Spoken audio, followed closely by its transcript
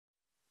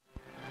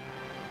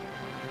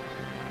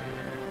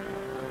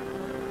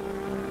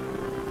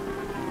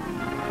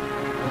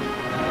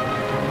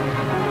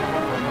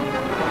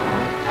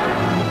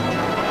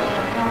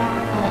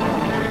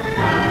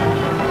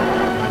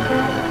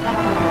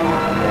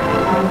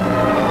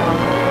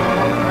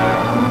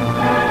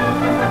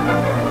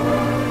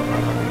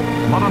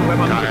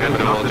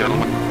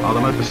are the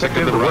most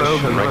effective the world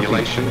has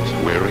ever seen.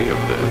 Weary of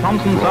the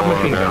Thompson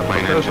submachine gun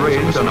first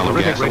range and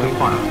terrific rate of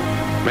fire.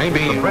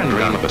 Maybe The F.R.A.N.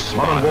 dream gun, of a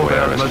spot modern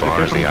where, warfare's as most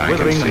far as the efficient, eye can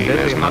withering and see,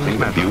 deadly there's nothing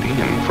but hunting beauty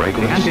and The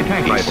fragrance anti-tank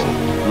and peace.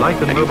 rifle, light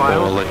and And you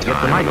mobile, all the yet the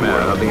time in the nightmare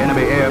world. of the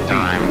enemy AFP,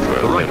 Time for the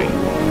a rifle. living.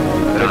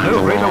 There is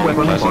no greater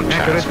weapon for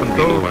accurate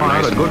controlled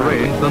fire at good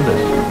range than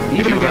this.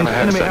 Even against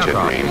enemy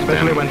aircraft,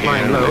 especially when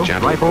flying low,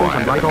 rifles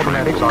and light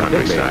automatics are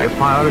deadly if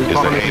fire is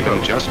properly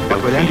controlled. But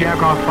with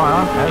anti-aircraft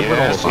fire, as with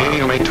all fire,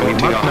 you may we talk to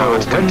your must know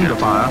heart's when to content.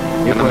 fire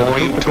if And the we're more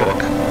you to kill. talk,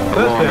 the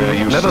First longer thing,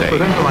 you never stay.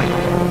 present the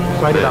rifle.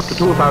 Sighted up to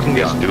 2,000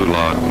 This yards. do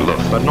log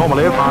luft. But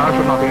normally fire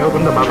should not be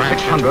opened above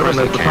 600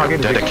 unless the target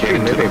is dedicated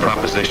extremely to the favorable.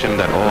 proposition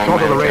that The all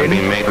shorter the men can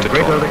range, be made the to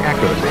greater talk. the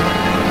accuracy.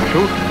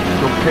 Shoot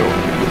to kill.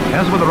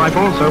 As with the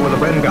rifle, so with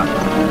the F.R.A.N. gun.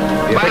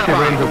 The effective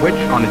range of which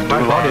on its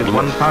tripod is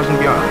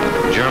 1,000 yards.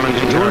 German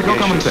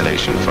interrogation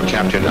station for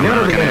captured The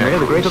nearer the American enemy, the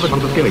aircraft. greater the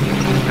chance of killing.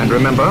 And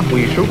remember,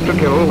 we shoot to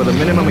kill with a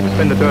minimum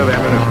expenditure of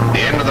ammunition.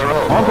 The end of the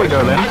road. Off we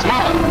go then,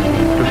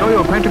 to show you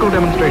a practical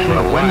demonstration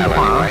of when to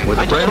fire with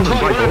the F.R.A.N.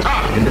 and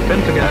rifle in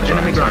defense against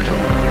enemy ground.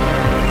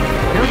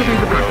 Here's a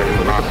piece of practice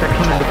for which the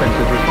section and defense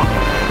is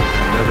responsible.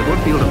 There's a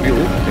good field of view,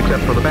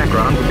 except for the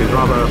background, which is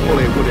rather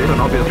fully wooded and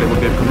obviously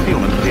would give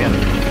concealment to the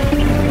enemy.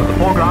 But the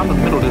foreground and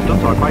middle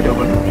distance are quite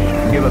open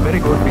and give a very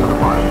good field of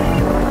fire.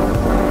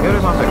 Here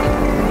is our section.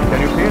 Can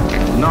you see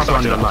it? Not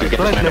on your light. Get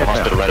this man to the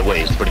hospital right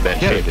away. It's pretty bad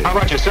shape. How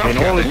about yourself, In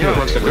all Captain? You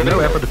looks with good. no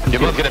effort to You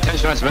conceal. both get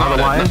attention on some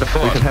Otherwise,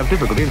 we can have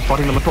difficulty in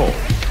spotting them at all.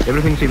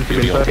 Everything seems to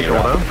be in perfect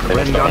order. The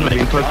F.R.A.N. gun has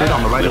been posted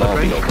on the right of the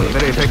trench with a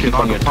very effective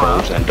arc of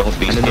fire. And don't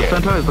be And in the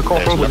scared. center is the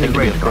corporal with his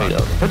range card.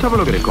 Let's have a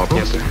look at it, Corporal.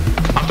 Yes, sir.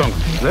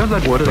 There's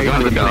that wood at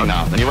 800 yards.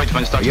 now. Then you wait for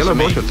A instructions yellow from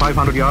me. bush at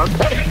 500 yards.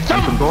 And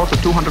some gorse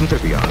at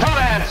 250 yards.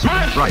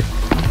 Right.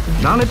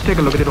 Now let's take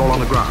a look at it all on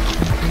the ground.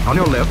 On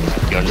your left,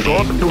 the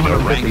gorse at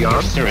 250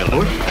 yards, the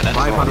bush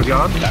 500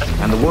 yards,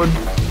 and the wood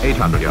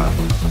 800 yards.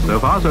 So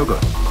far, so good.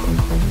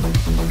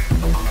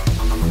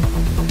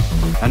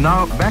 And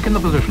now, back in the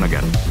position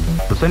again.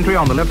 The sentry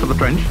on the left of the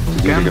trench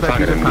scans that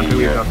piece of country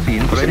we've just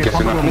seen for any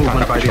possible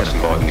movement by the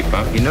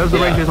enemy. He knows the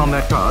ranges on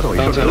that card, or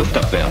he should have,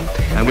 up there.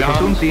 and we shall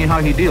soon see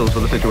how he deals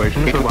with the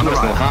situation It should would one do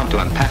us no arise. harm to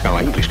unpack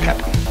our English,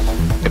 Captain.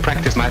 The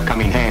practice might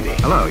come in handy.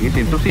 Hello, he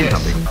seems to have seen Yes.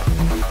 something.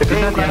 The Is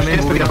plane that the crashed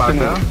enemy moving yesterday about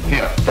afternoon. there?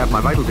 Here. Tap my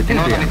vitals, it is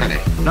North the Italy. enemy.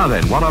 Now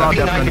then, what are our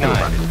depth and fuel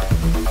B-99.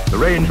 values? The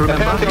range,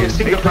 remember, Apparently, a is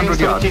single plane 800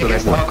 yards to that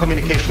against our one.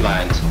 communication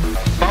lines.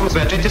 Bombs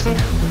were jettisoned,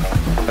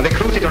 and the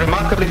crew did a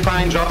remarkably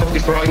fine job of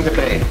destroying the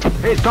plane.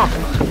 Hey, stop!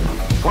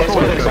 What's Yes,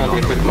 all well, this it's all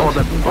going the on? equipment. Oh,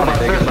 that Well, my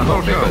takes first the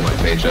whole show away.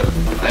 Major.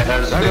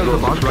 Letters, There goes the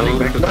boss running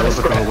back to tell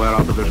patrol where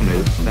our position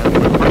is. Then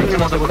We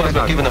must, of course,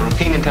 be given a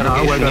routine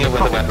interrogation here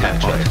where they were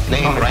captured.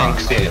 Name, rank,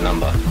 serial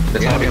number.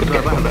 That's The all we enemy could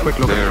get observer from has a them. quick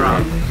look at the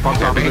ground,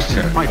 spots our position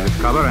in spite of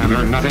its cover,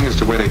 and Nothing as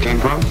to where they came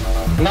from?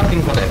 Nothing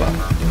whatever.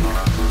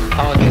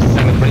 Our guests,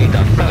 I'm afraid,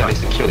 are thoroughly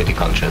security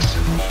conscious.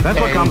 that's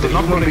what comes of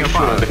not holding a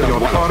fire, that because you're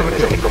not one far of of them a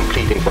has kill. any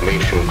complete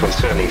information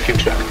concerning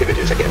future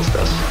activities against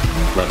us.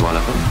 Not one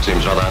of them.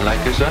 Seems rather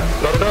unlikely, sir.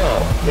 Not at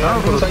all.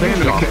 Now for the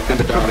same job, kept in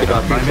the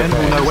dark by men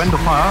who know when to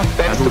fire and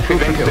That's who to shoot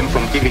to prevent kill. them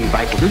from giving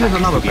vital This is facts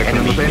another to the section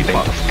in the enemy same in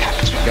event spot. of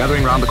capture.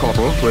 Gathering round the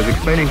corporal, who is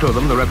explaining to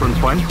them the reference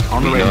point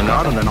on the They know range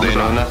card nothing. and then on They the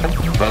know ground.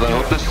 nothing. Rather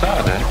hopeless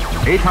start,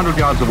 eh? 800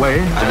 yards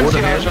away, I the don't wood see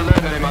how I ahead, shall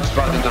learn very much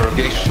about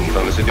interrogation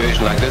from a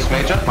situation like this,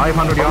 Major.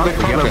 500 yards,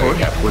 the yellow bush,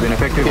 with an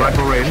effective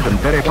rifle range and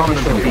very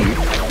prominent indeed.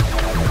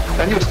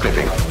 A news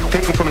clipping,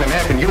 taken from an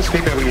American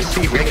newspaper we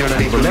receive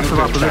regularly The from left of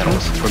our news position,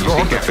 channels. the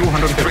gorse at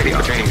 250 Everything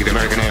yards. pertaining to the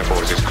American Air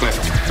Force is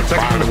clipped. The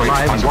section is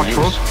alive and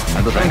watchful,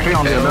 and the sentry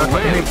on the alert for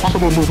any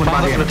possible movement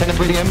by Father the of enemy. Lieutenant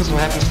Williams, who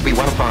happens to be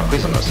one of our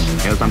prisoners.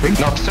 Here's something.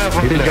 Now, observe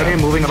what Is we it Jerry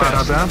learn. moving about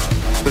out First,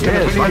 there?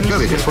 Lieutenant Yes, quite sure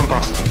Williams it is is. from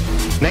Boston.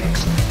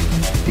 Next,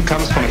 he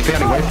comes from a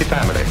fairly wealthy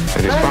family.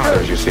 And his father,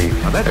 as you see,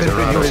 Now that has a sentry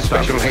rather knew his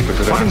stuff. special hatred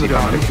for the Spotting Nazi the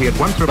German, party. he at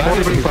once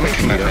reported to his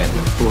section leader,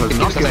 who has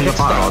not given the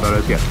fire order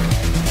as yet.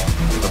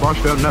 The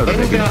Boche don't know that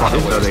they've been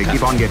spotted, so they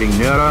keep on getting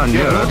nearer and You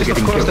nearer to notice,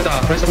 getting of course, killed. that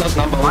our prisoners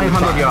number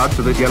 500 yards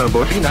to this yellow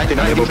bush, and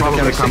they will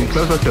probably come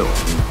closer still.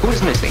 Who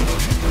is missing?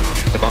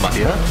 The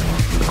bombardier?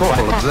 The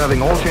corporal,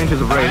 observing all changes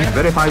of range,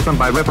 verifies them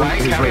by reference Why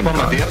to his carry range card.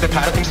 bombardier? The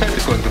pilot himself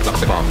is going to drop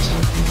the bombs.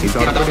 He's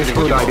got a pretty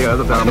shrewd idea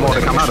that there are more to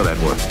come out of that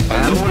wood.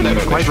 And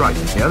he's quite right.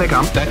 Here they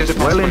come.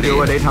 Well in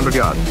view at 800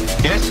 yards.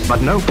 Yes?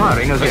 But no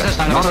firing as yet.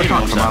 Not a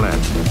shot from our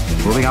land.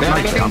 Moving up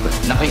nicely, aren't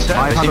they? Nothing, sir.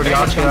 500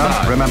 yards here,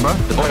 remember.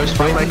 The boy was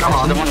Still they frightened. come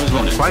on, The one who's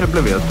wounded. quite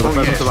oblivious to the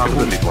presence of our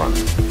position. one.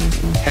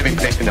 Have him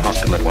placed in the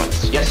hospital at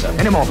once. Yes, sir.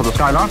 Any more for the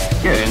Skylark?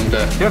 Yes. And,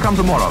 Here comes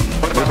some more of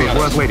them. what about This the is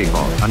worth others? waiting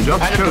for. And just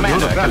Pilot shows you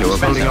commander, the value of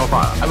Captain holding your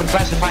Spencer. fire. I would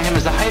classify him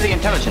as the highly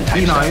intelligent type,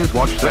 Keen sir. eyes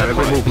watch their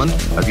every movement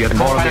as yet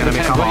more of the enemy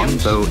come on,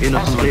 so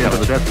innocently into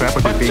the death trap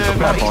which is being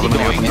prepared for them in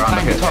the open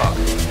ground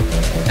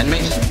ahead. And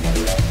Mason,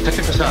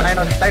 Detective Facade,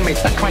 not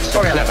quite so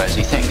clever as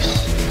he thinks.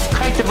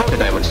 Quite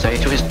devoted, I would say,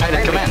 to his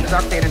pilot commander.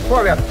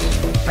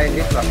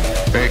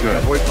 Very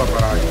good.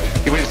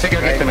 You will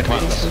segregate them at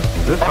once.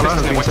 This fellow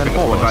has been sent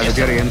forward by the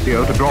Jerry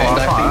NCO to draw our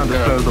fire and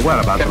disclose the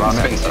whereabouts of our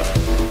Captain men.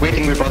 Spencer.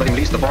 Waiting will bother him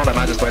least of all. I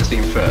might as well see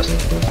him first.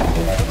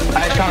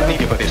 I shan't need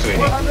you for this,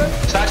 Sweeney.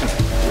 Sergeant,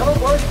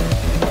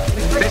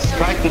 this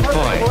frightened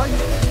boy.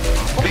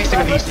 Place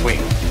him in the east wing.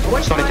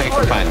 Solitary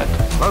confinement.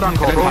 Well done,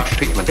 Corporal.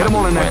 Get them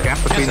all in that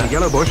gap between the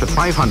yellow bush at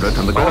 500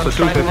 and the gorse at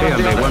 250,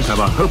 and they won't have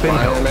a hope in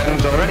hell. My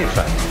man's already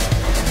frightened.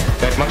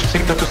 That's much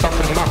simpler to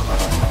soften him up.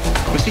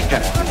 You see,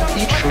 Captain,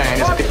 each man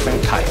is a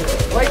different type,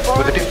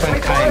 with a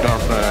different kind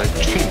of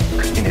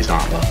chink in his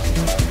armor.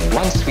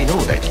 Once we know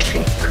that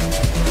chink,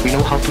 we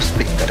know how to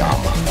split that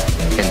armor,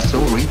 and so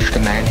reach the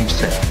man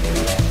himself.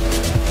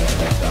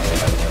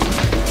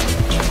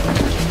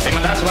 Hey,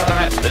 man, that's about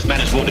that. This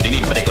man is wounded. He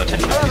needs medical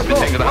attention. He's been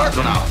taken to the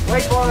hospital now.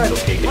 Wait for it.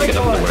 Okay, you get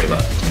nothing to worry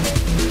about.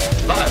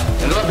 But,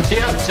 in the weapons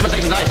here, Simmer's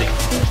Isaac.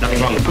 There's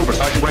nothing wrong with Cooper,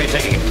 Sergeant. Where are you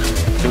taking him?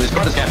 To his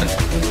quarters, Captain.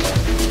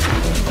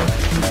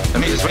 The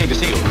maze is ready to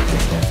seal.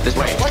 This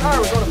way. What car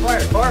was going to fire,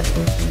 Clark?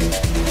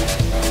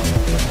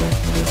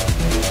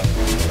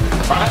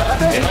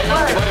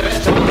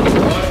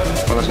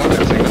 Well, it's not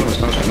that thing. No, it's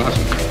nothing.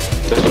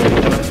 This way,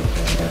 Lieutenant.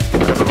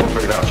 I have it all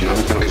figured out. You know,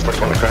 he's going to be the first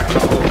one to crack the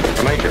whole.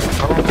 The major.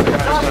 How long the guy's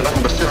got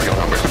nothing but serial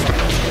numbers?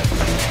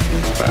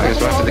 Well, I guess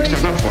we'll have to dig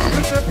something up for him.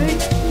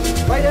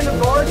 250, right in the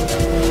board.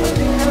 Let's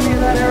see enemy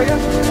in that area.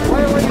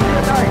 Why would you be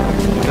attacked?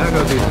 There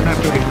goes the snap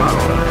shooting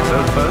barrel.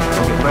 Those first,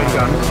 from his brain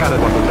gun,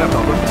 scattered what was left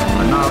of them,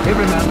 and now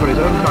every man for his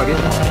own target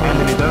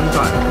and in his own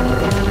time.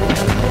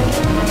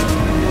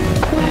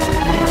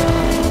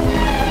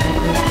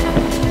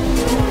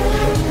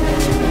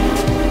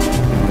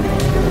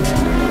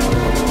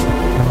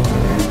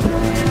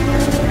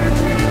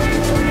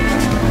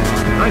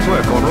 Nice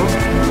work, Corporal.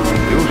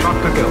 You shot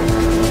to kill.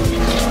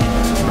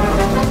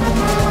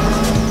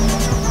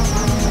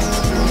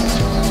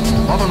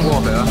 Modern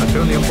warfare has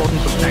shown the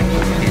importance of tanks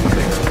in peace,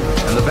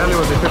 and the value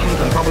of efficient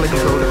and properly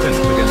controlled defense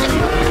against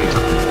peace.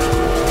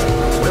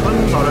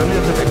 Weapons are only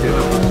as effective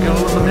as the skill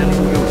of the men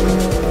who use them,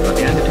 but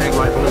the anti-tank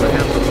rifle in the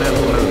hands of men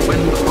who know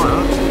when to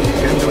fire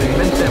can do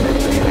immense damage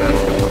to these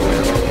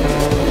aircraft.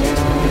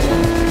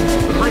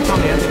 The sights on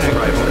the anti-tank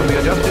rifle can be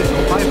adjusted to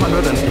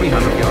 500 and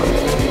 300 yards.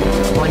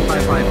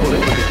 .55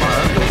 bullet will be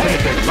fired to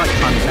penetrate light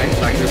fun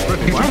tanks like this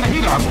British one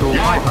up to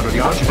 500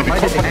 yards,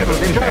 provided the angle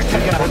of impact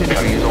is 40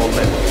 degrees or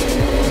less.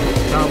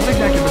 Now, what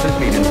exactly does this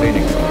mean in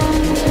training?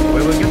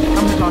 We will get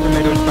Company Sergeant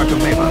Major Instructor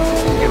Maber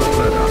to give us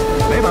further.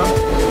 Maber,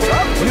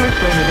 will you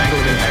explain this angle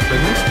of impact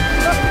business?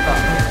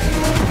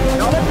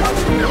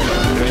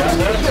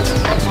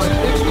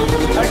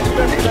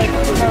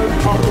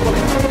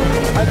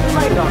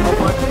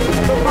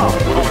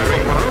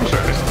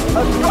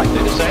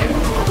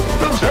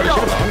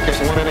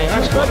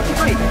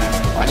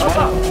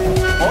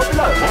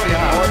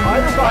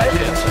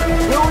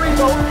 Will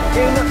result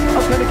in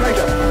a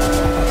penetration.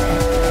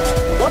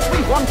 What we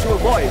want to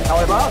avoid,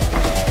 however,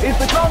 is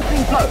the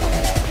glancing flow,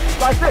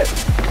 like this,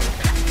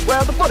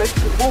 where the bullet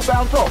will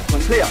bounce off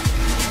when clear.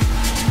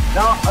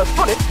 Now, a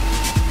bullet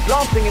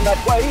glancing in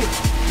that way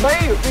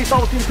may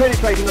result in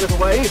penetrating a little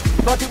way,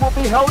 but it will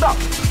be held up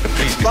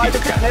by the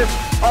thickness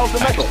of the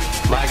metal.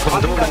 My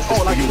condolences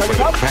to you for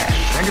your crash.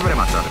 Thank you very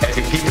much, sir. As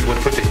if people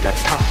would put it, a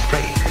tough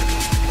break.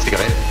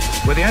 Cigarette?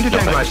 With the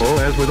anti-tank rifle,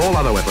 as with all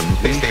other weapons,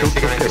 these shoot to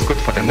kill.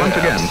 And once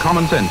again,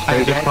 common sense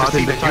plays its part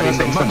in deciding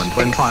the moment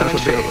when fire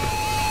should be over.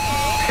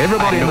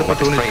 Everybody in the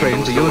platoon is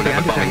trained to use the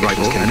anti-tank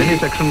rifle, and any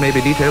section may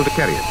be detailed to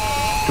carry it.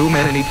 2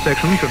 men in each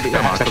section should be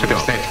earmarked for the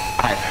job.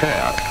 I've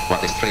heard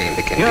what is trained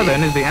can Here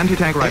then is the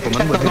anti-tank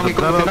rifleman with his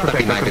observer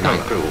protector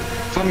controller.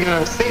 From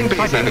your same In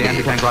fighting the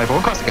anti-tank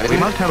rifle, we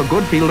must have a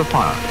good field of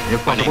fire,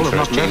 if possible of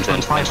not less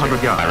than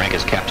 500 yards. My rank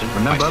is captain.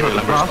 Remember that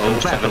the brass and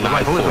flat of the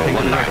rifle is a thing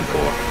to be reckoned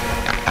for.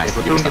 The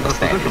platoon gives us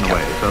position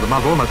away, so the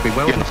muzzle must be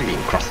well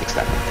concealed.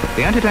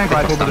 The anti-tank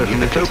rifle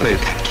position is so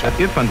placed that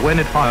if and when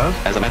it fires,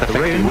 the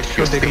range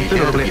should be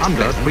considerably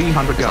under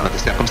 300 yards.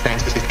 The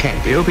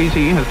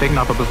OPC has taken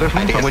up a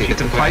position from which he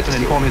can fight and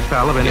inform his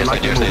pal of any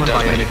likely movement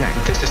by any tank.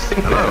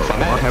 Hello,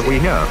 what have we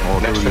here?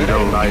 Or do these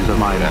old eyes of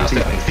mine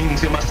deceive me?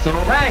 Things you must know.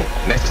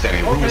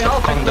 Necessary rules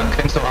of conduct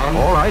and so on.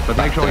 All right, but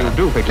make sure you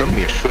do pick them.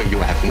 Be sure you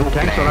have no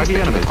Tanks are like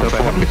the enemy, so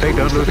for heaven's sake,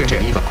 don't lose your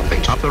head.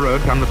 Up the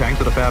road come the tanks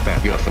at a fair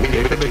bet. You are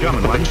familiar with The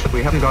German ones, but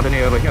we haven't got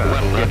any over here.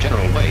 Well,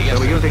 general way, yes.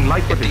 So we're using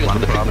light footage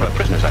ones for our purpose.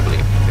 Prisoners, I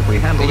believe. If we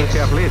handle this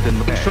carefully, it's in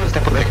the bag. Ensures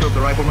that Let's hope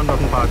the rifleman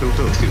doesn't fire too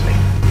soon. Excuse me.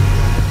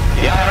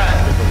 Yeah, right.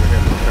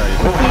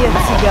 Vier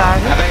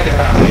sigaren.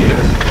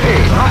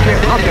 Hey, not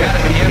yet, not yet.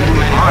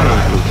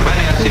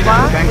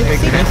 Tanks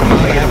take the handsome and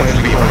get away in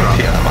the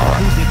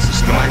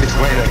Mind his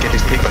way to get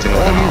his papers in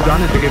All order. he's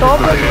done is to give his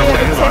position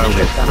away while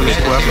this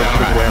police work was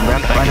away and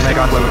that, trying to make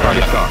out where the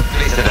target's gone.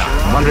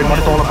 I'm wondering what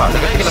it's all about.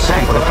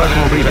 Tank with a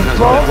personal grievance is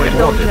on its way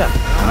towards it.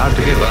 And out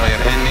to get it.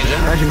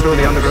 Crashing through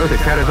the undergrowth, it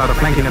carries out a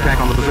flanking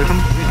attack on the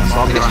position and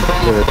bobs around.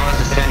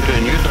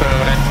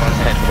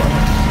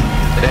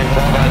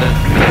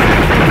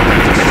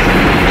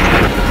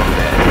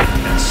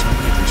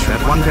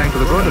 That's one tank to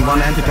the good and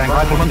one anti-tank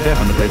rifleman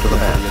definitely to the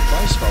bad.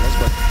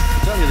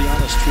 you the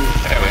honest truth.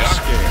 There we are.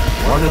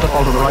 Was it the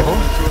fault of the rifle?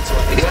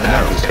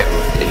 No.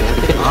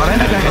 Our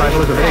anti-tank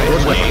rifle is a very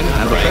good weapon,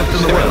 and the best in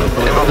the world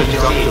for the obvious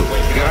job too.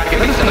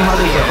 Let us see how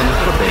these weapons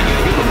could be,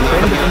 from the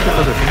same defensive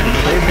position,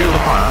 same view of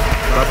the fire,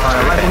 but by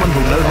a rifleman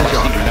who knows his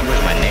job.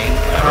 Remembers my name.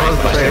 Colors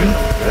the same,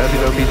 there's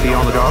his OPC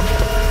on the job.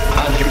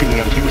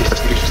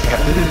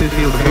 This is his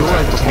field of view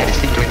as before. And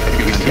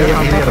here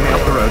comes the enemy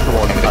up the road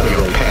towards the other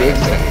road.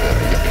 Thanks.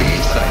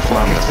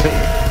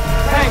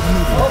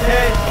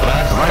 Okay.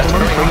 The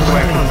rifleman springs to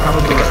action and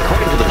covers the road.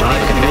 According to the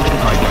drive convention,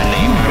 my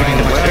name.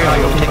 Very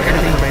eye open for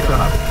anything that may turn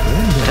up.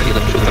 Tell you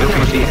the truth, I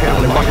don't see how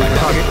Carefully watches the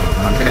target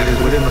until it is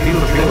within the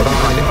field of view of the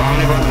target.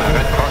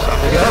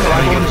 Here the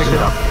rifleman picks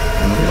it up,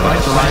 and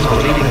lights the line for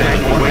the leading tank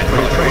to wait for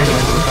his train to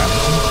enter the traffic.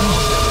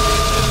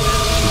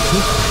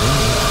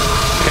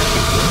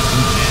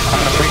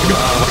 I'm afraid you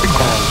are what we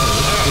call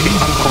the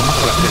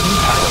uncooperative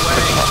type of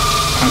prisoner.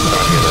 I'm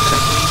sorry to listen.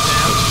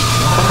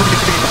 What would you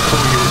say if I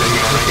told you that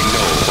you already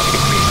know what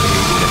it means when you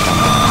need a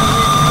number?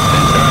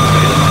 Then, sir, I'll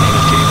tell you that my name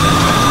is Chief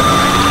Spencer.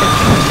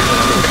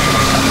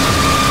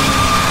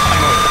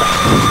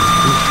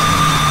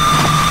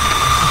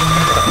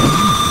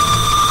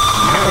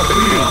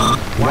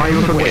 Why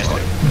you should waste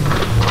it?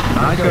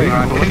 Nice going,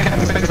 Rifle. Let's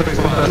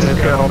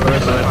go off the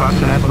rest of that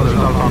bunch and as for the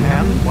results on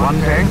hand, one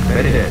tank,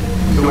 very dead.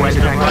 Two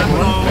anti-tank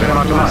riflemen, better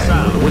not to lie.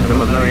 The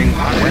wisdom of knowing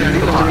when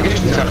to fire.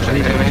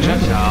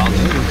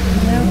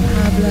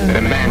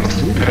 The man's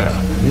superior.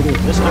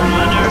 The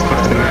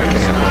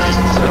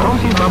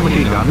Thompson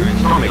submachine gun,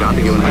 Tommy gun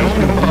to give an name,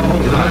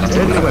 is a most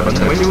deadly weapon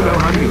when you know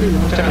how to use it.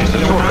 It's a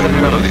short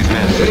range weapon,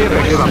 very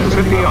effective up to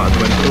 50 yards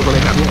when suitably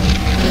handled.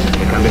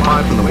 It can be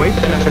fired from the waist,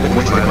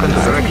 which by a sense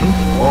of direction,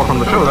 or from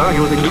the shoulder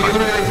using the sight.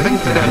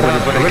 And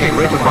with its terrific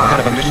rate of fire,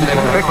 the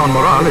effect on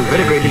morale is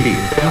very great indeed.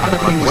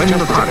 When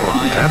the target,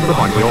 that's the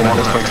point we all want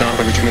to know. For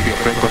example, which may be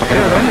afraid of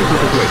Here then is the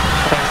situation.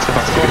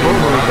 Corporal,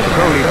 who is the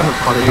patrol leader, has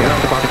spotted the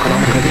enemy.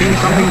 He has seen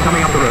something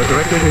coming up the road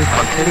directly at his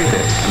front,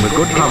 and with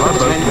good cover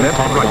both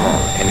left and right.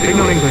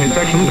 Signaling to his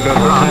section to go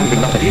around,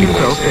 he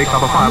himself takes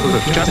up a fire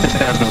position. just as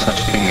there's no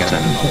such thing as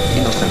an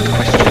innocent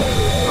question.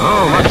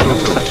 Oh, much too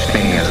soon. Such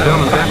thing as The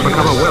Germans have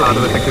recovered well out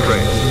of effective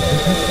range.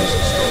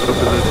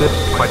 Looks as if this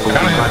quite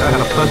believed fighter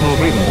had a personal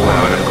grievance with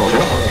our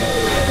Corporal.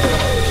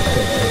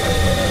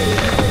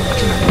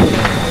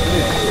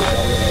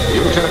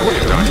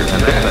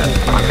 And then,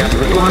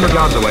 200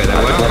 yards away they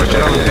were, the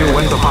shells knew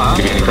when to fire,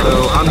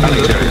 so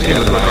unhindered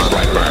continued the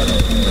fire.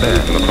 There.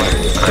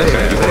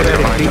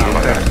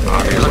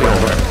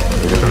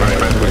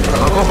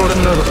 Our corporal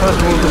didn't know the first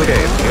rules of the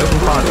game. He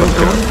opened fire too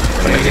soon,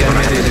 and made the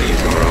enemy dizzy.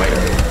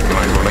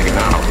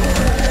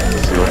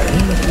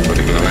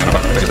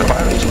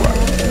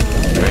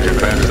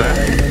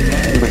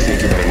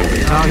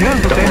 Now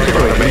here's the same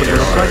situation, but with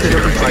a slightly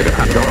different side of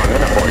hand.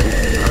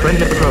 A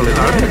friendly patrol is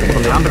out,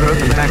 from the undergrowth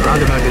and the tank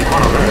round emerges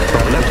one of them,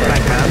 the left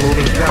tank man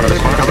moving steadily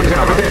from cover to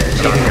cover,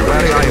 keeping a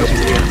wary eye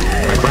open.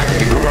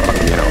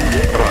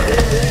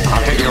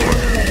 I'll take you over.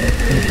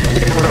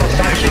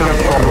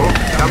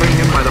 Covering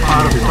him by the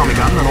fire of his Tommy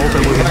gun and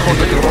also moving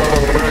cautiously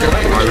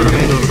while the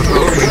remainder of the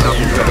patrol brings up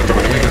his gun.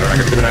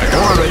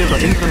 All ready for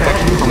instant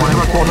action from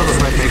whatever quarter the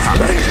threat may come.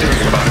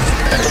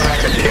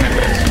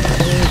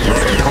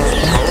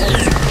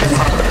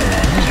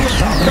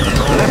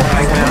 The left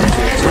tank man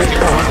straight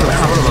forward to the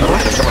cover of a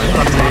bush and suddenly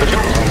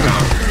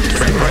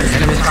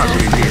enemy scouts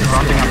will be seen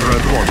fronting up the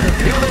road towards him.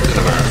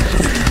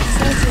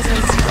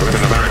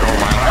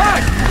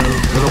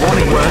 With a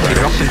warning word, he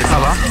drops into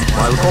cover,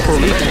 while the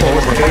corporal leaps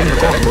forward to gain the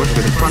gorse bush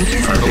with his front,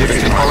 hoping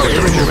to follow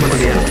every movement of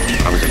the enemy.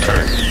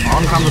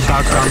 On come the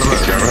scouts down the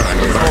road.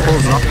 The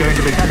corporal's not going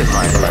to be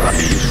satisfied with such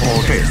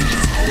small chase.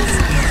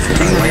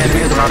 Seeing that the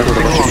enemy is about to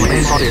signal on the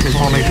main body of his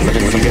formation, he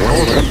gets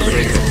all the rest of the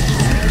great hit.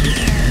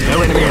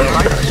 No enemy in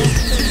sight.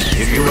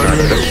 If you were in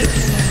the middle,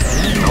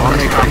 on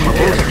they come, a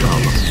full section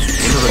of them,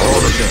 into the door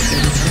of the church.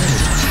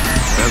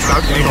 Their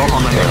scouts make off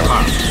on the next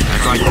fire.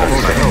 That's right,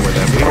 corporal, to hell with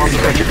them. We want the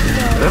section.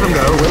 Let them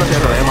go, we'll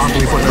attend to them after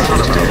we put their son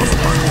over the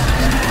fire.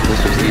 This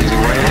was the easy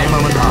way. Any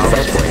moment now.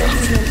 You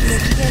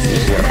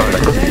see, I found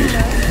that could be used.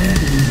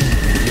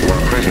 You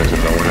want prisoners if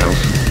no one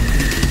else.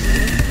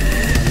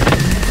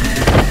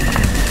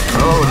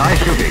 Oh, nice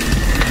shooting.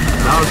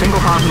 Now single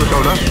pass on the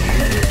shoulder.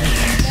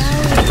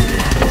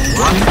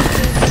 1,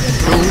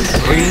 2,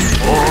 3,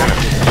 4.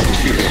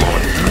 Excuse me a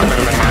moment. I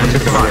better let mine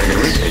tip the line and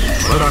reach it.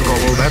 Well done,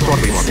 Corporal. That's what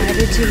we wanted.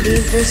 Decided to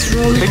leave this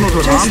room Signal to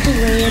just advance. the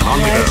way it On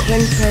we go. was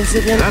when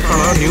President That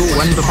fellow knew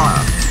when to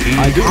fire.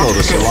 I do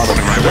notice a lot of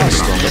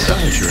rust on the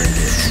furniture in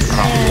here.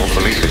 Probably won't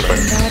believe this, but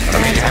I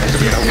mean, you have to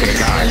be an okay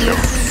guy, so.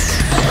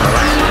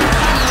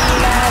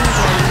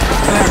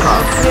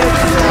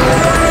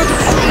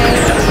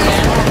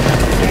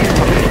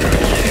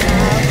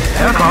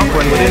 Aircraft,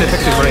 when within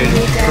effective range,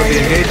 should be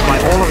engaged by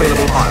all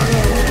available fire.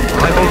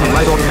 Rifles and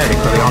light automatics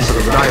are the answer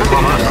to the dive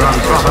bomber and ground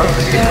scrapper,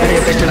 very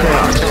effective they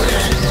are.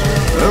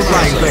 Those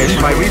flying planes,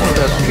 by reason of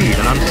their speed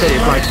and unsteady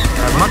flight,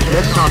 have much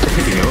less chance of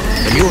hitting you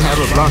than you have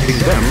of blasting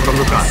them from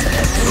the sky.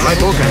 The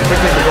rifle can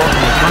quickly be brought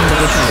from its one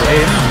position to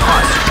aim and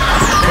fire.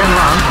 10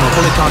 rounds from a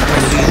fully charged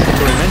magazine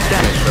do immense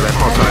damage to their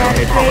hostile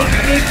head hopper.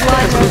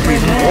 For this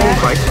reason, all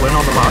strikes when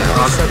on the mark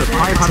are set at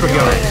 500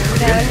 yards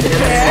against the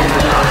enemy on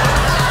the side.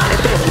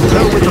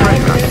 So with the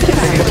red gun,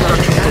 taking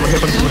instructions from the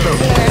hip and from the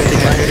shoulder,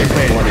 sending a heavy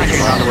plane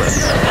crashing down the road.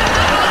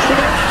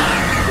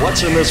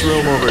 What's in this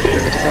room over here?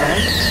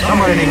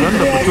 Somewhere in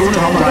England, the platoon is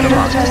on the line of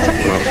march.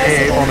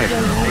 AA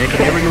formation,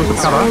 making every use of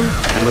cover,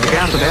 and with the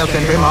gas and air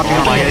sentry marching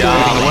on the edge,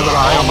 keeping the weather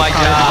eye on the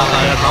sky.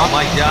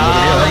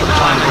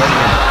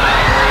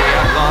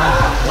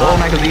 All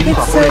magazines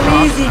are It's so fully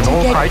charged, easy and to all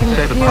get sights set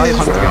at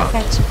confused 500 and yards.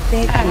 catch a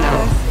big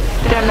buzz.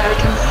 The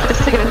Americans. The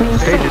cigarette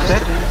means Stage is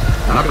set,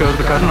 and up goes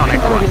the curtain on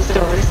Act 1.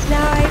 stories.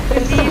 Now I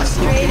believe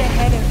straight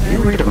ahead of her.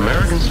 You read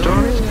American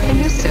stories? I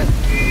used to.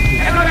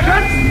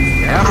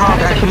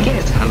 Aircraft action,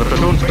 and the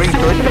platoon springs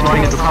to it,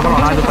 deploying into cover on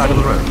either side of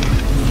the road.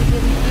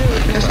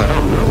 Yes, I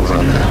don't know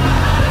about that.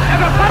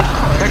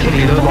 Section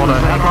leaders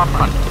order aircraft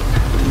front.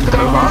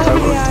 So far, so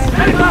good.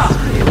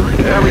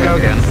 There we go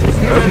again.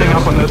 Opening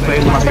up on those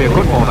planes must be a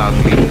good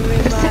 4,000 feet.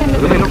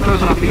 Do they look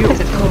close enough for you?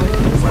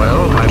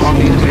 Well, I want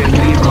these planes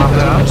to leave from up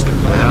there.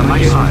 They're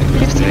mighty high.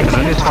 They can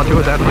only spot you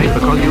at that height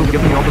because you've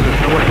given your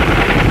position away.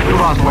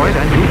 You've asked for it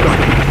and you've got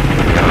it.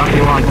 Lucky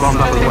you aren't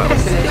bombed up as well. Oh,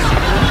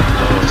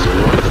 it's a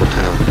wonderful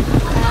town.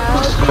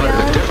 It's quite a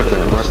bit different than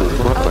it was in the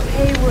book, but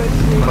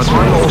But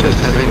while all this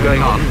has been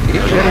going on, a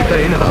heavy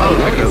plane in the whole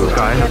sector of the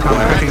sky has come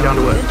crashing down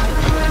to earth.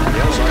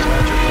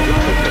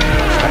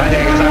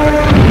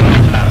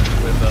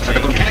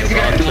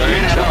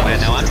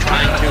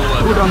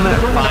 Who done that?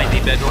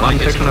 One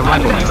section of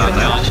riflemen done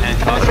that.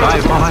 The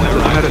dive bomber has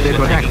decided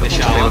to attack them. They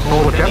were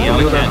forward chaps and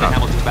knew their stuff.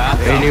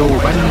 They knew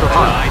when to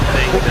fire.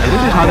 And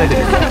this is how they did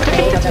it.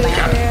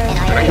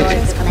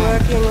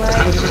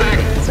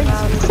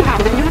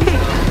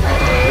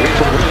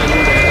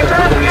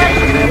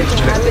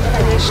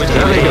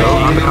 There they go,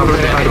 undercover at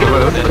the side of the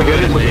road,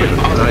 together with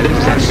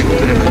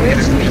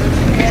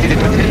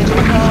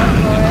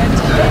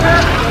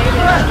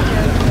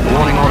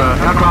warning order,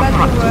 aircraft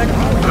front.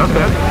 Just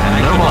that,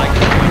 and no more.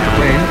 The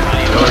plane,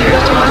 going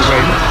against the line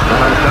range,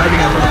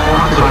 diving up at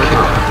 400 miles an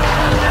hour.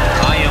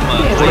 I am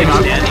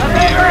standing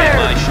here in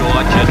my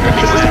short gentleman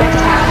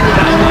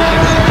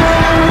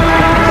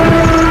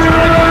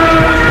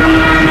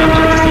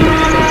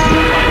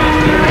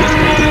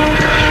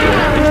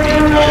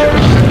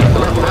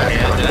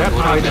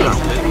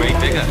great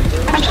figure.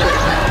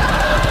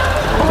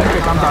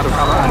 Sector comes out of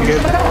cover and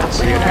gives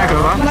the attack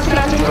over.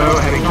 So,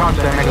 having charged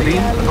their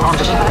magazines and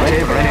confident, ready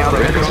for any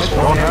other entrance,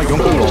 Borneo,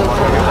 Jungle, or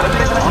whatever,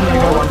 on they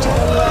go once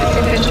more.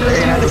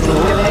 They had the tool,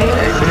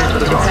 they finished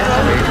the job.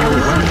 They knew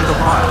when to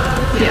fire.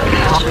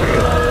 Not to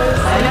kill.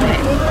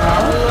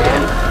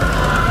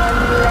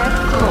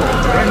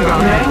 Ren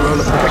gun will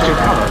the protective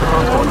cover, the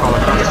transport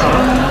column under cover,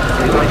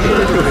 is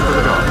ideally suited for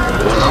the job.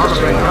 Now the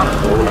Ren gun.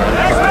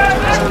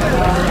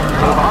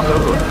 So far, so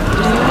good.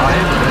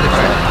 Live, very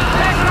fast.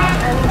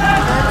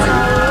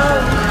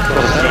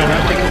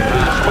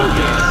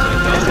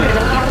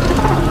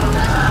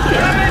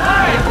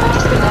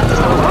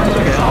 Once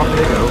again, off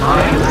they go,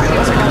 flying in 3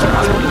 seconds.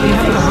 He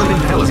had been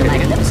holding hell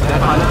hitting it, that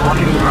pilot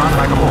watching him ground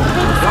like a ball.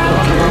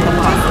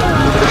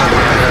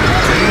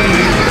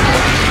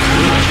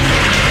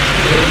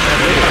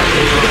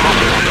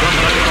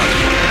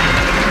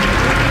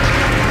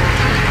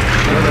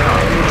 There they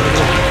are.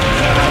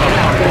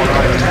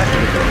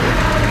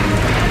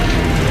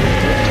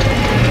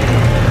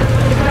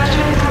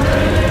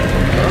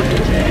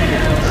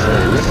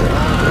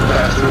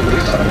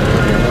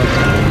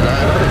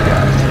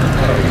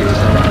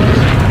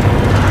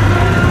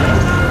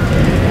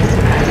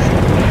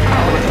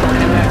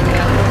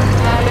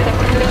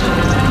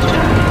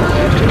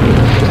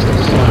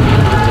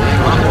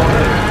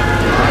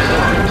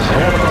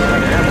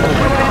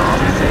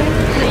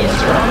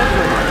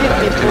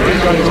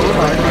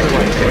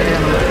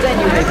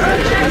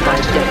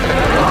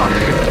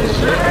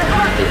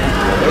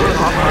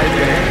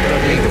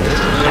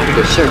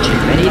 After searching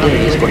many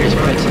days for his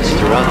princess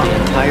throughout the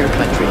entire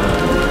country,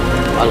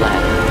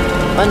 Aladdin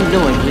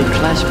unknowingly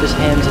clasped his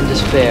hands in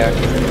despair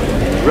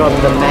and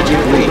rubbed the magic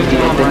ring he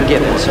had been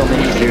given so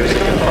many years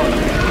ago.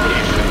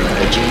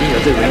 The genie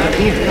of the ring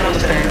appeared.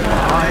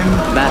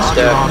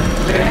 Master,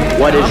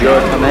 what is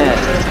your command?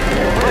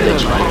 The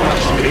genie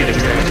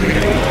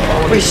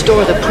asked.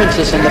 Restore the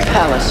princess in the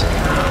palace,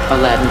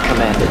 Aladdin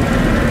commanded.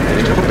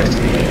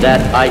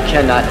 That I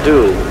cannot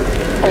do.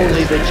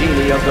 Only the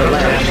genie of the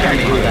lamp can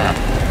do that.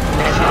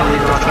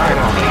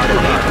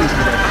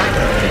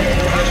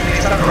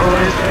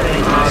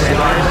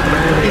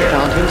 He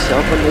found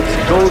himself amidst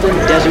golden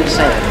desert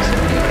sands,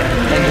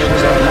 and there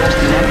was a vast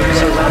land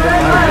surrounded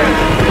by rain.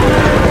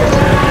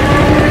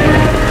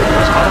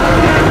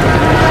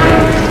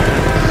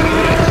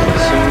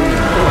 Soon,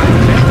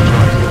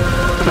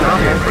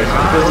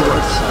 filled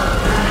with sun.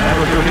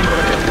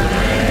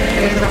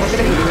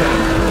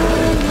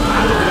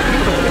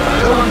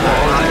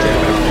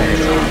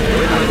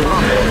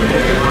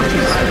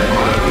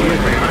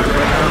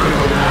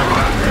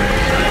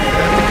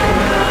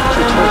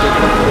 She told him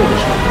how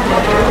foolish he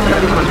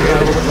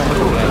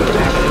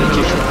was.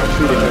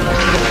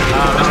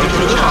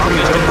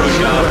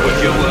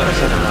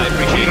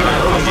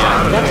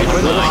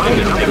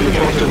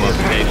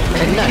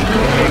 At night,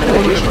 when the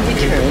magician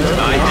returns,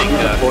 I think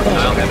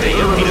I'll have a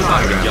peanut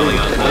butter and jelly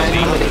on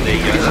coffee, the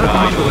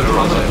side with a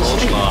roast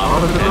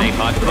coleslaw, and a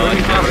hot fudge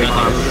and something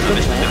for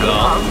Mr.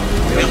 DeGaulle.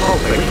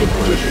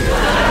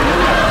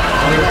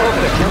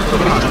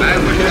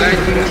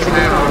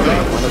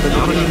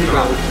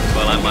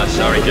 Well, I'm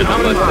sorry,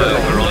 gentlemen,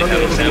 but we're only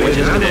having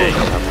sandwiches today.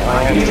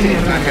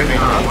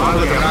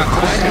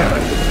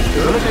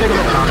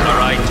 All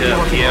right,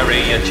 Pierre,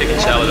 a chicken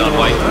salad on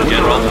white,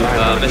 General.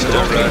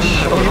 Mr.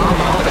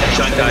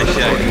 Shanghai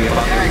Chef.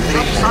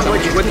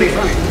 Sandwich would be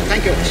fine.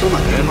 Thank you so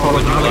much.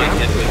 Would you like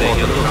it with a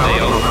little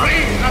mayo?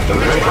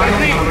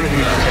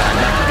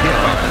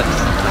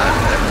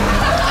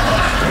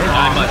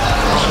 I'm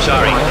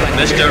sorry,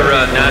 Mr.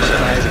 Nasser.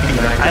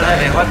 I'll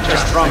have a hot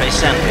pastrami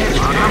sandwich.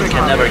 You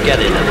can never get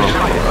it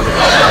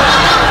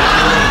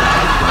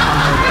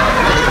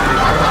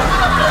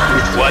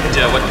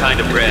What kind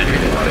of bread?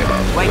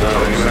 White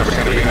toast.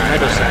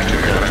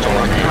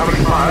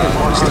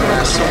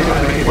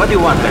 What do you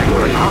want,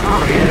 Bengory?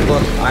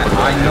 Look,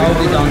 I know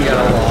we don't get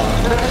along.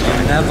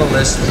 You never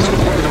listen to me.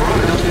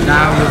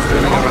 Now you're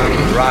fooling around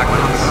with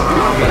rockets.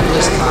 But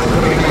this time,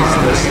 please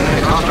listen.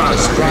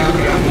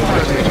 Pastrami.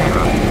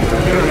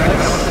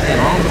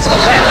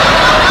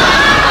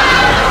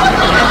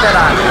 Get that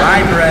on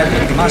rye bread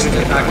with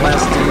mustard, not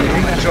glass tea.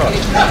 Sure.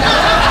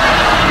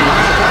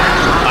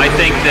 I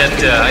think that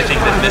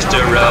Mr.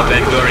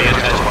 Ben Gurion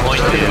has a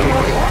point there.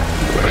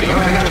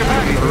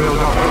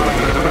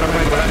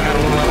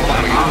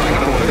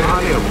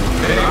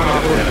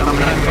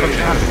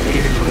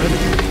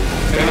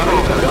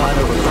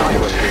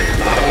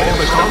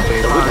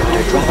 I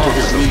dropped to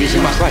his knees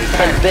and cried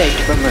and begged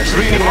for mercy.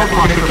 Please don't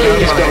punish me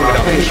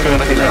for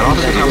letting you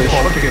wish.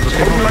 I've got to come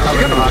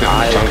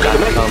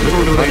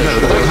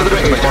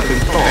to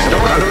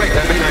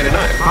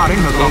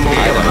Harding has gone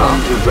I've come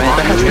to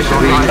grant you a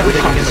green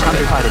wishing in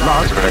satisfied at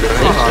last.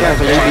 Think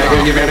carefully of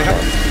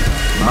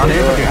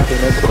your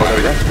happiness for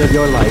the rest of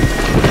your life,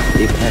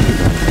 if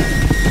anyone.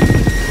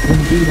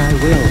 Indeed I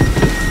will.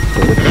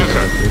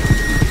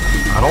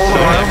 And all the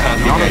while,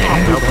 Johnny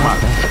helped him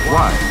out.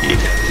 Why?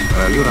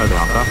 You know the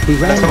answer. He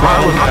ran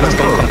down with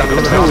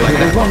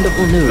the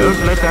wonderful news.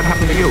 Don't let that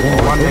happen to you, or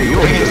one day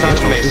you'll be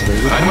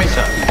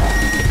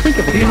Think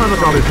of it.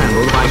 $300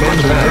 handled by men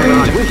who have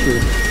their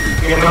wishes.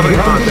 Covering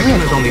fire section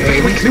is on the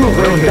pavement. Will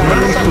hit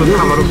running through the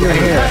cover of the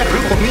paint.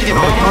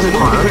 Not started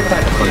fire,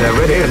 but they're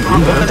ready and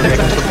confident they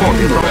can support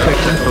the cross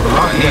section for the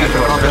last dash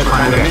of their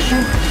final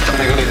mission.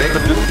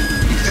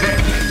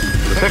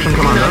 The section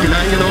commander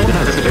didn't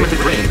hesitate.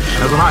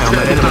 Has an eye on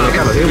that enemy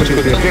locality, which is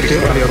the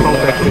objective for the assault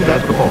section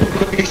as before.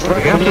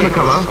 The gaps in the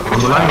cover on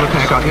the line of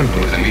attack are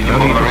empty. No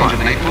need to fire.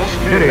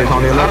 Jerry is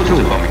on the alert too,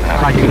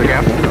 fighting the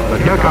gap,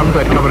 but here comes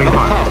that covering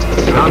fire.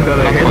 Round go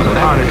ahead, the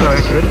fire is so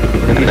accurate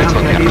that he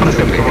doesn't make even a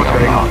sense of what's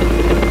going on.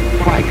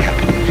 Why,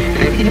 Captain?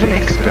 They're even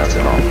experts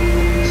at all.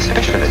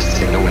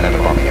 Specialists in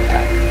no-level bombing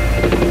attack.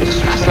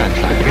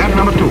 Gap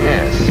number 2.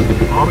 Yes.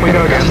 Off we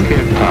go again.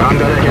 Round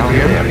go ahead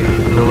again,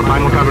 until the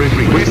final cover is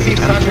reached.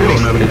 And still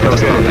nobody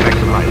tells you the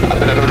exercise.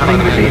 Nothing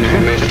to be seen, eh?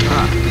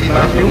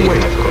 But still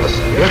wait.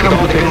 Here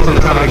comes the signal from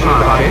the covering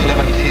fire body.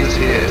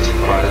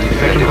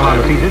 Section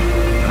commander seated,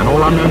 and all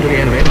unknown to the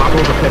enemy,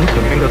 muscles are tense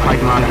and fingers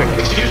tighten around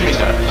quickly.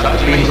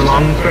 It means a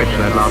long stretch,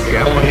 that last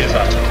gap.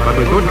 But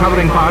with good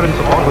covering fire and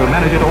support, we'll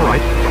manage it all right.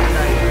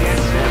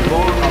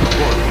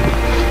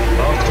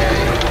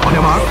 On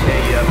your mark.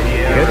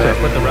 Get set.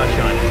 Put the rush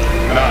on.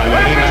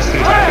 Nice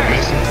and tight,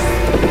 Mason.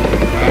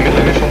 Middle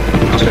initial.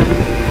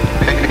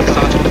 Technical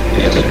sergeant.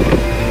 Yes, sir.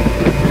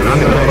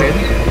 Round go ahead.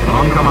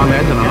 On come our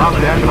lads, and a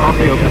last dash off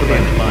the open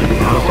again.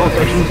 Our assault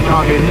sections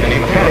charge in,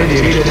 carry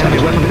the immediate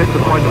enemy weapon fits to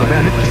the point of the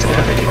bandit, and so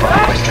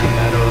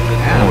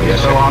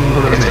on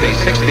to the remaining.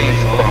 16th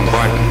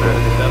bombardment.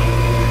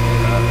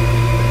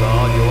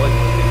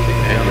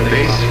 And the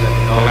base,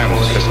 Palermo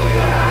system.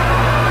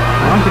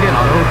 Once again,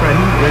 our old friend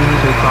grins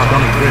his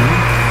sardonic grin.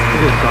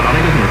 It is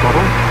sardonic, isn't it,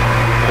 Bobble?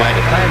 Quite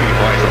a time you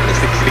boys of the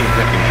 16th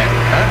have been having,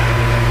 huh?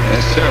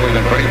 Yes, sir, we've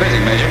been pretty busy,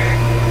 Major.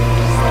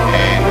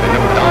 And no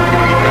doubt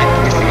you'll be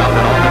practicing out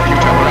on all the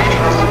future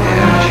operations.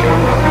 Yeah, sure.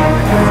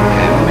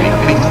 And make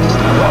things to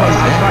start.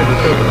 Outside the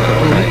surface of the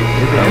room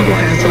is the empty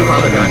cancel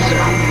fire gun,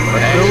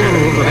 but still the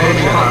rules of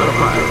holding fire to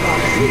fire.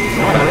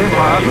 Normally,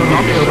 fires will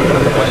not be open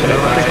to the question of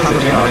 600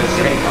 yards,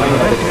 so the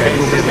best bet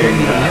will be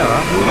being nearer.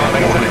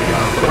 I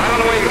don't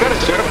know where you got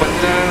it, sir, but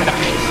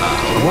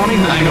The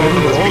warning has been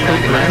given to all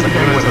troops land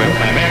and weapons,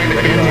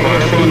 but in the air,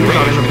 thieves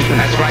are in the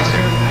vicinity. that's right,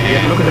 sir.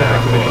 Yet look at that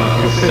exhibition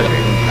of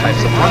stupidity.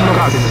 One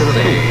lookout instead of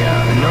two,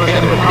 and no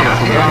attempt to cover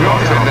from ground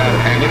off down.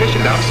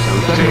 Ammunition does.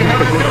 Certainly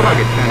have a good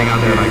target standing out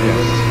there like this.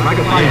 Like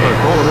a signpost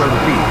all over the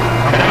sea.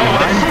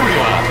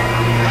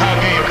 How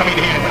dare you come in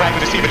here and try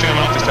to deceive a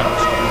German officer?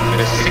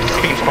 It is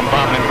 16th from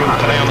Bombardment Group to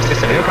Palermo,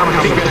 Sicily. Here comes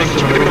Think we're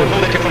stupid to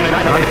hold it from the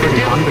night.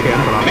 once again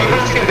for our Maybe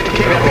let's get that you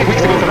came out 3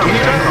 weeks ago from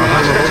here. That's not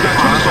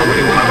true, so what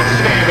do you want to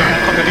say? You're going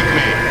to contradict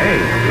me. Hey,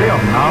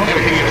 Leon, now.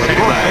 Everything you say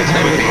lies,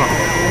 everything.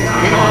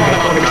 We know all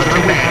about the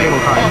stupid man. All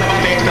about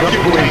the extra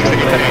few things that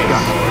you say.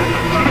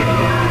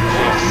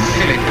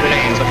 Silly play.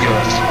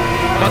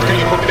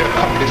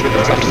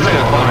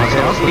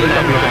 mean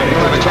that man. He's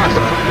got a chance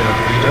to find out.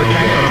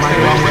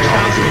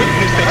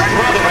 Witness this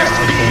brotherly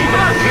speed.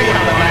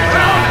 300 miles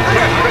an hour.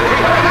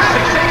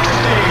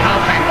 660. How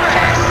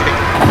fantastic.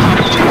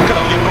 How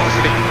typical of your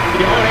boasting.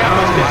 You only have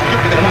most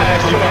disputed the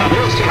lives you are.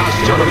 How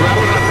stupid. We're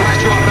going to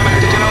blast you off the map.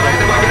 Did you know that?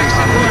 We're getting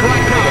some word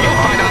right now. You'll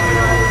find out.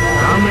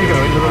 Down they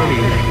go into the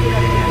ravine.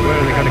 Where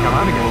are they going to come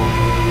out again?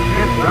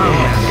 Get down,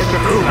 man. Get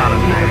your crew out and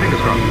keep your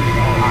fingers crossed.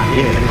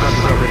 Yes. You've got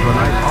yourself into a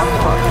nice hot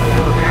spot.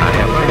 I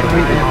have plenty of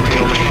breathing on the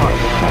open spot.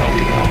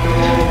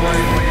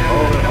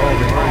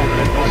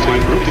 So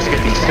your group is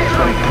getting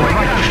sexually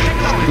pregnant.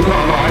 No,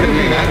 I didn't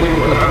mean that. You're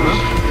going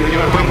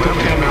to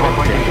tell me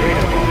what you're doing.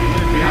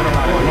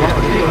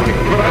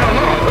 But I don't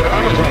know.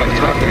 I'm not trying to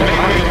talk to you.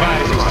 Maybe we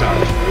advise you stuff.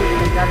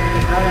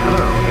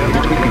 Hello.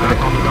 Here's the back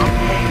on the gun.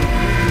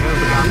 Here's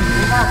the gun.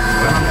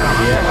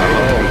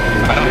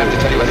 I don't have to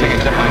tell you a thing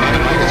except my name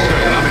and my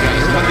history. And I'm going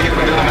to start to get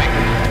rid of the make.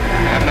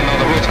 I happen to know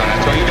the rules on that,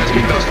 so you just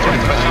keep those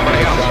threats for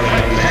somebody else.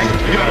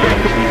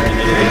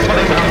 Here's what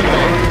I'm talking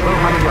about.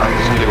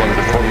 Somebody wanted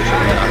to phone me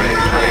something I already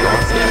played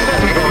on.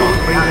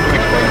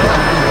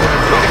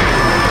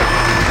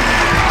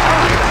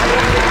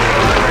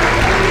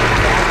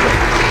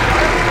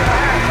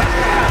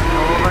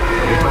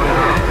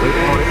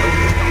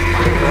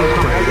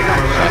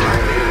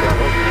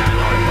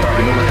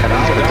 You know what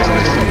happens if it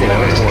doesn't seem to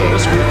know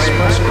this week's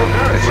Postwar?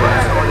 That's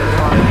right.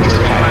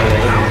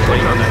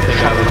 It's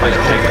kind of like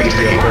take these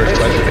the first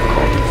pleasure to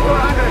call.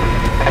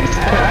 And it's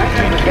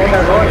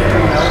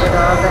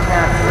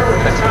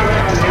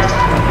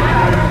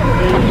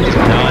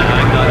No,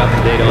 I'm not up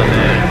to date on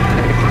that.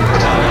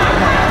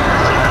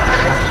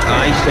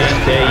 I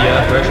sent a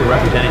personal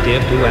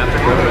representative to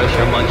Africa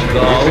some months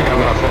ago.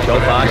 So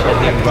far, said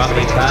he brought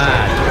me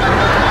card.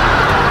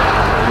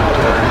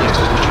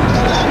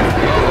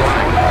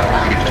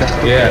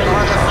 Yeah.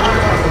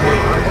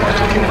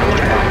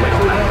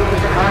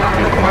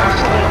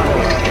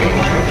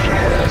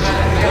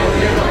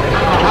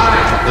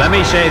 Let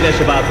me say this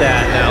about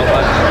that now.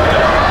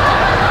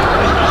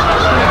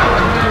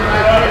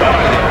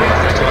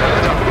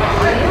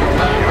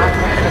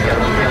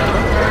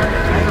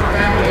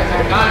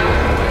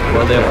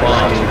 Well, they're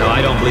false. You know,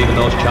 I don't believe in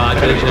those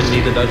charges, and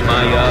neither does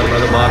my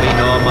brother Bobby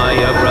nor my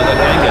brother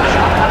Angus.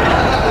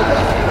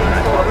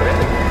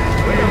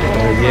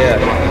 Yeah.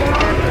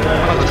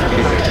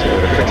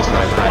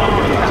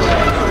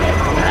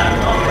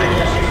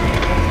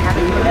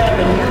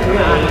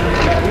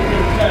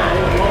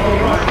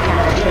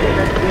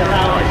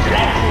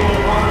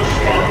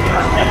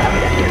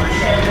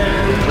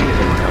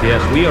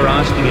 Yes, we are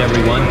asking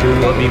everyone to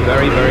be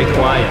very, very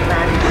quiet.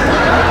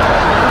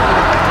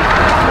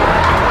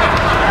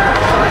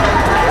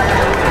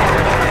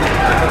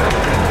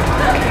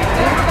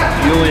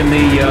 You in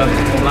the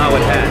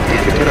flowered hat.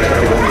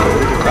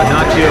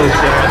 Not you,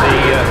 sir.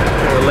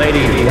 The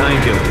lady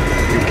behind you.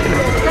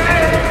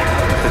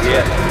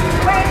 Yes.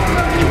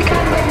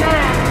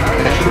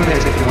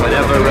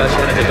 Whenever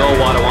Senator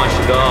Goldwater wants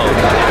to go.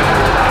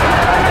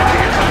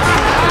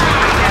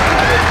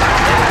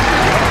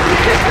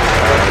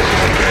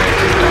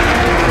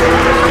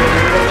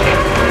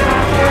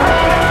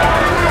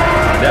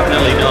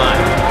 Definitely not.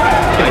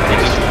 I think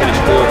he should finish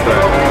school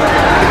first.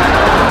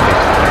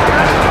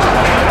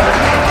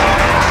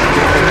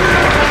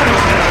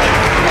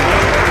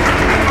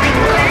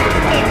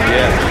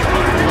 Yeah.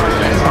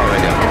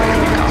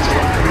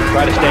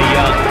 Try to stay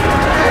young.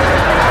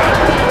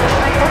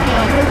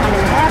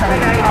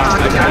 I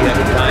think you have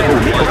the time to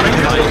want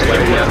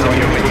to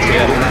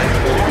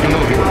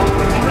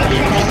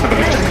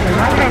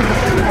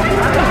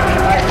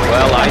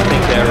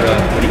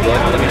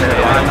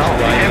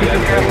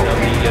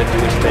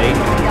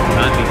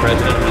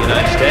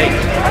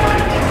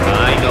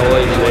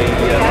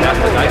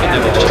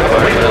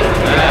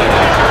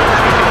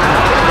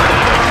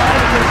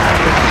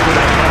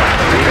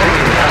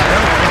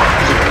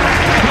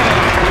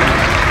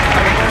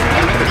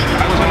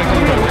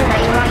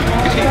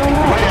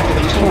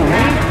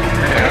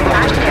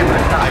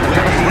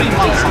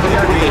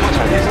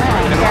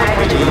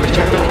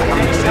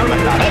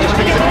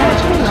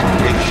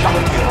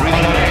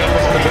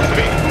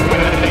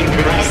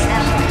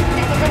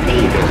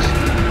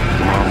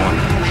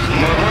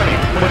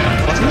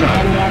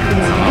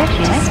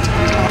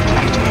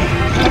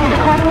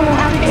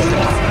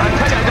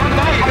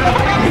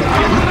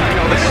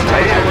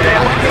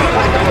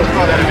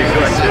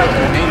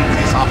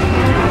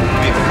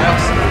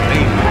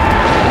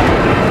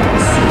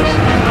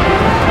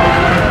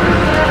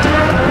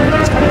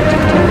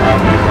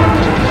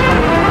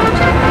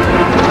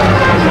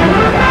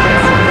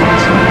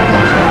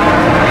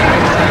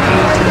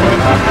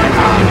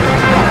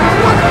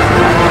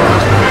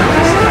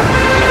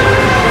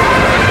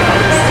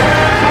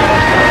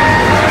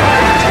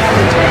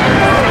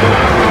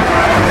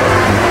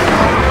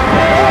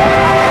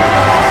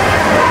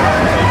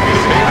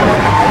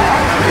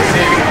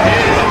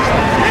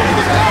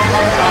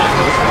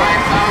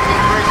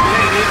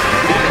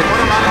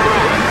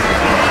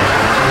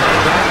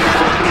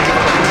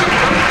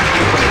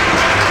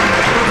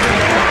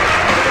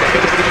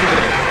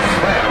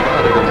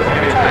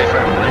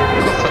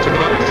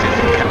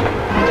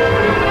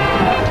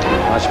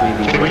me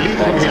the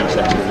vaccine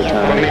section of the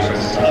Times.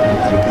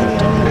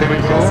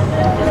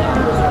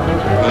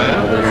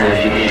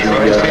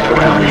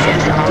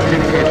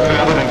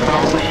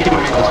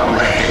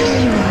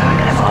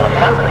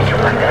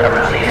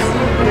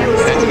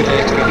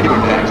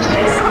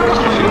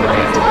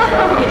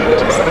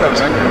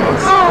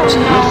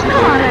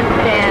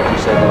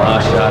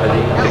 Last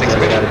Saturday,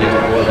 Saturday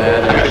before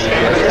that,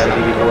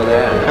 Saturday before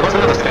that.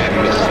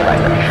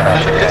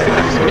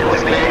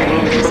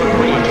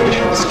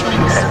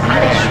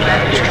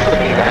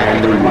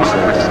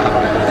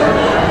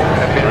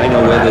 I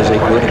know where there's a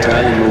good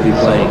Italian movie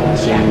playing,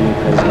 same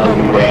as how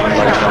you work on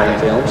Italian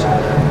films.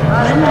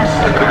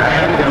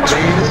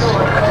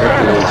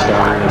 Hercules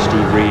starring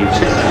Steve Reeves.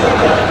 There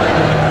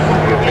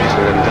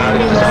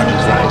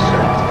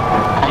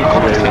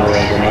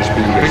must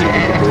be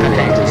something to do.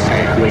 I just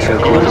feel so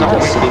guilty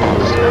just sitting here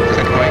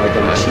like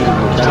I'm cheating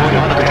the country.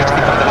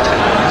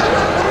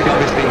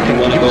 You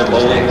want to go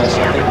bowling or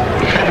something?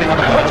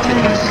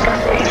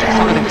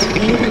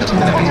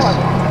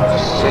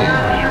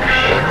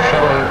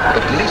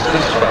 At least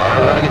this far,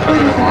 any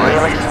further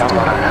tomorrow.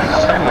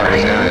 Somewhere in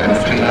there, and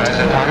tonight is a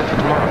target for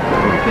tomorrow.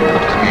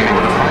 To be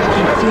able to find it,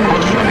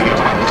 fortunately,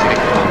 it's my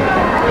mistake.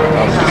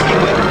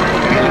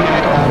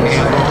 Eliminate all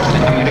airborne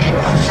ammunition.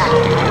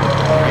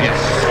 Yes,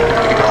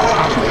 because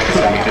half of the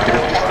shooting needed to be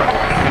destroyed.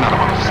 In other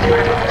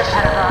words,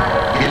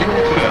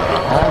 eliminate further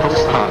all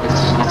those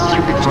targets not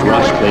suited to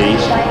Rush,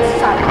 please.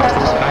 across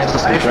the skies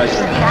of the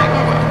President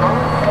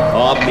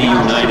of the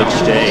United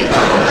States.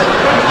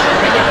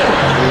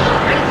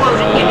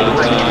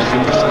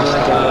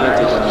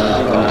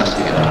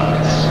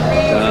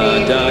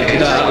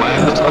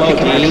 Hello,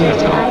 Dean.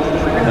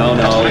 No,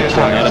 it's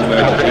not an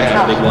emergency, it's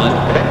a big one.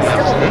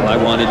 I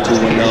wanted to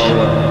know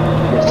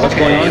what's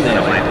going on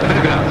there.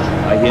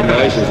 I hear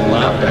noises and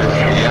laughter.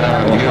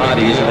 Well,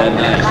 party, isn't that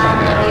nice?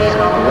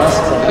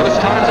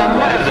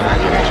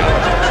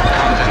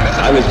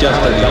 I was just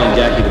telling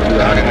Jackie that you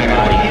were having a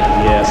party.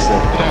 Yes,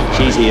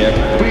 she's here.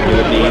 You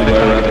and me,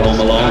 we're home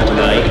alone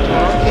tonight.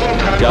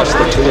 Just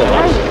the two of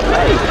us.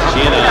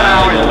 She and I,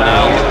 no one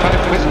else.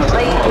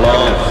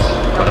 Alone.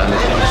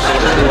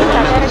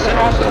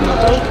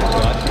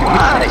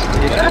 Why?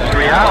 It's got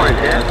 3 hours,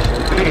 yeah?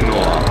 3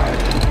 more.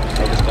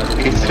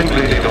 It's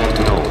simply they don't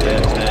know.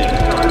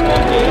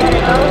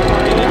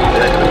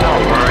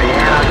 Don't worry,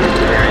 I'll get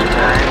you there in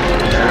time.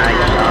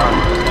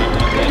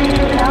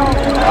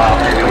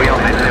 Maybe we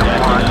only live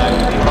once.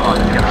 Oh,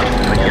 it's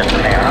gonna get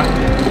there, huh?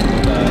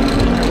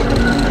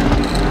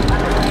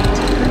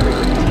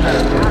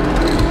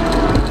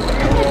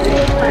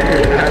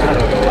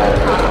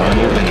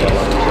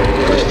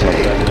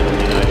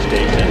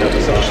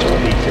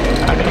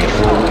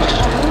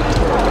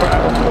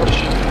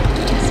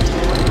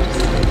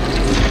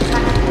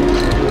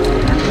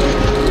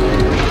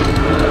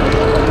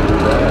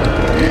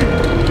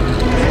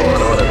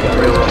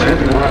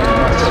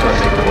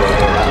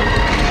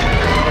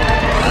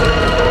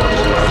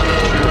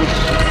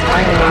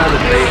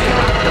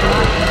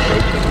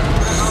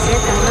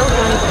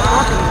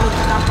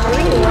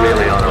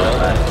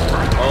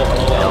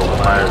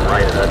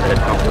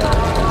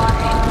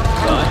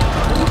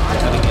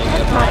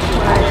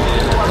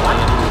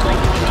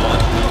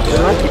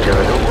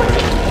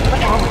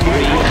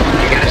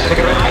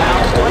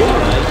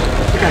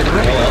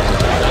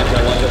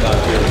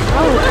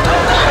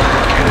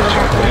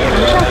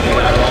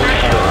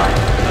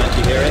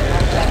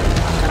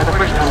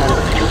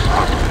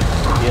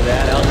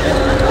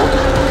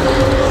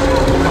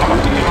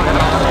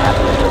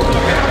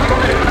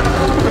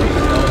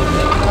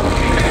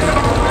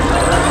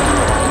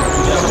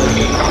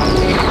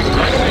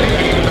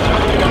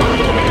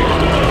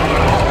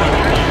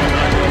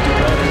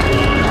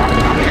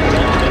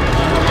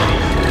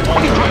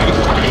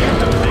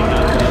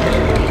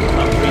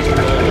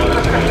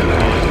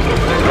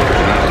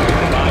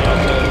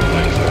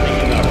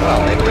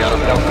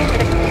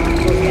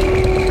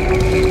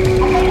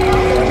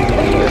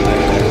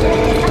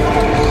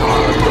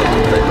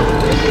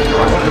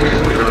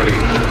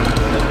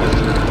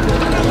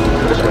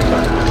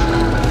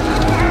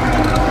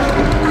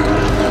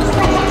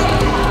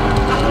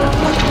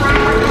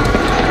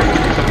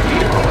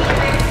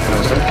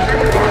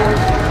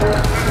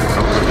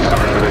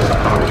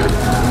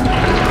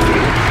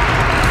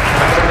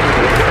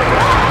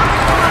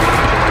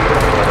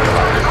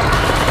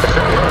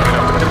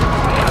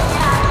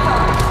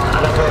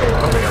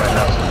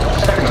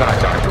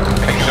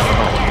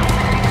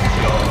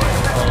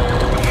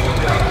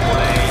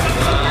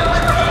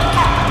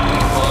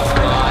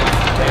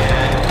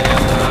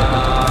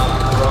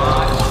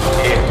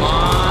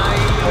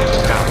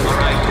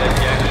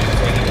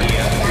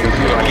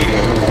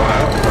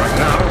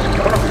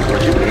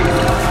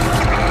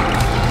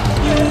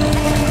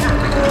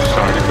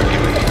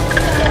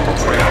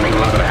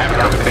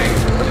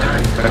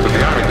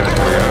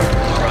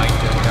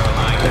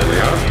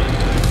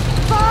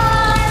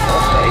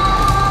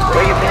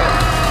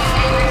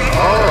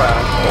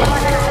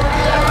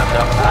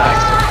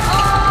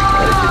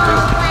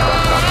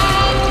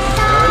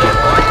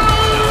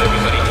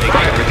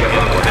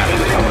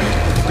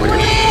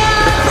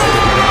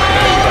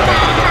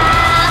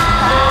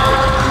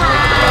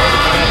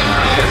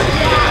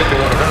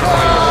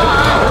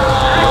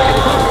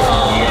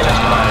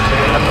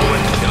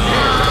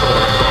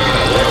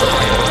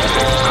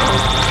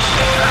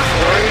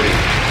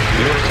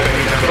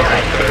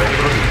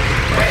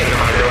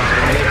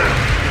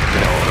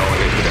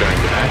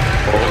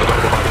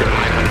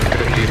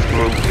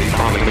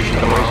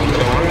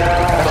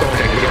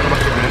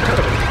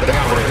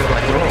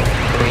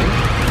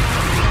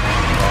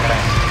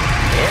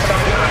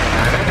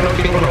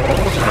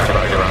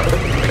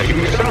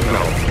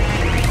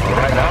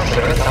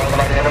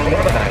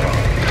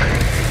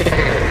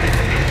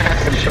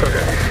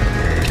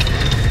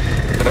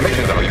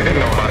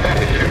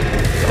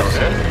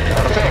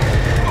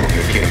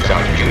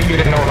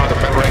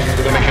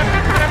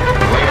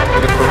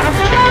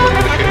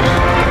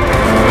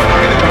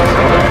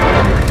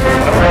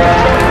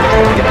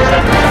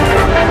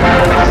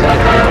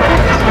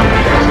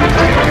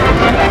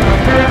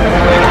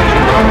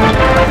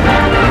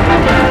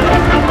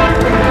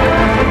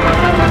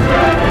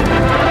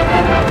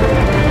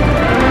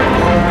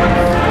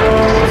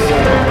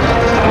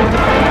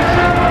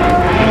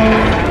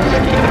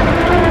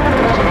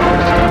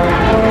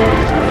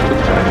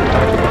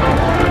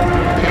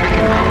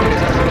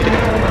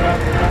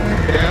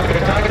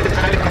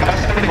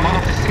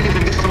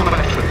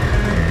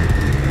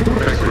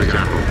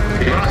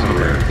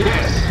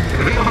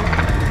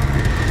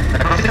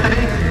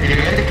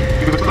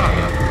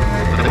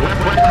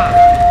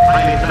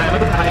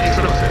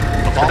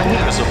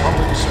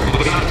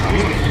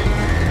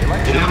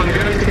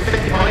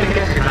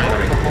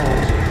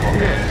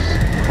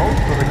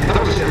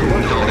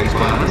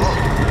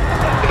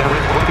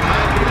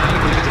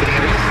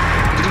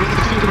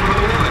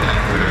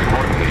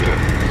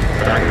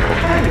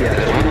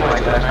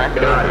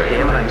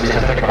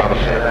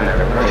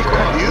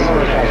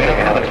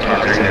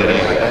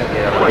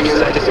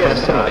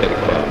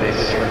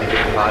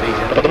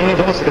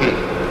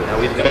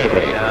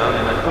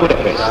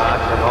 Budapest,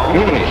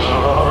 Munich,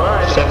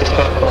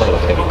 satisfy all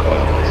of heavy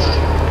coils.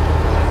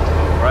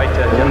 Right,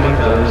 gentlemen,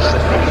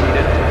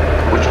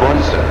 Which one,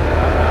 sir?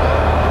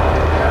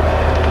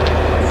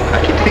 I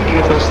keep thinking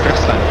of those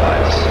stress line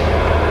files.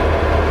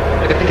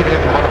 I can think of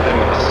every one of them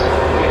as...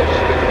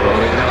 Well,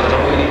 we know that's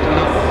all we need to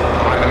know.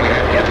 Why don't we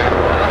have to get there?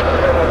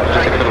 Just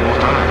take a little more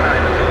time.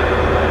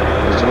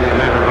 It's only a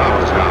matter of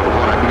hours now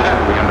before that mission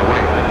will be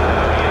underway.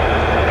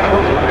 I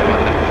won't lie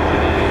about that.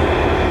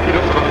 You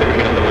don't thought they would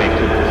be underway,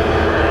 too.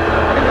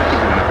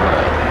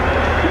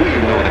 We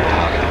know the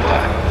target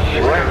time.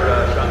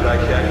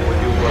 would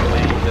you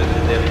please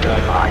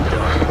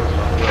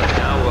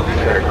now we'll be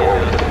very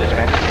cold in this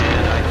and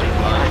I think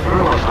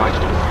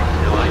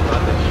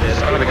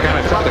Some of the kind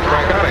of stuff to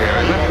crack out of here,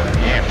 isn't it?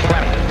 Yeah,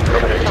 plenty.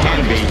 It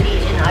can be.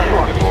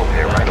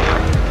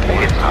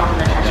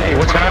 Hey,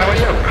 what's the matter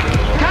with you?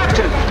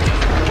 Captain!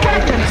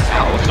 Captain!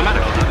 What's the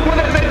matter? Well,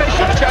 they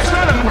shot you. I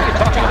saw them. What are you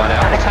talking about,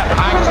 Al? What's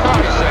happening? I'm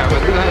sorry, sir,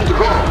 but we have to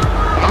go.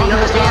 I'll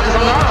understand this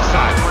on the other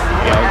side.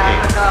 Yeah, okay.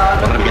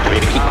 Well, let me get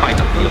ready to keep quiet.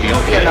 You'll be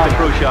okay.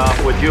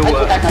 Khrushchev, would you,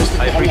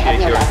 I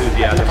appreciate your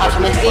enthusiasm for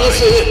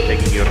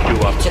taking your cue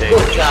off the table.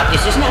 Good job.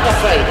 This is not a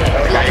Friday.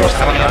 The guy was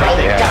telling me about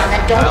the...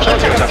 Don't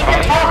you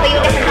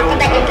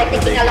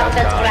taking a lot of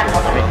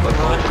grandmother.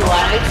 You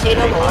are right, say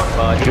no more.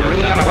 You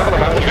really don't know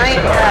about it?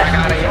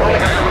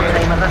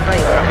 Time of a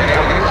Friday.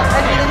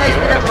 Really nice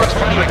bit of what's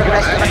funny with the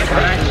rest of the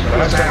time.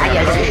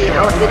 I see, you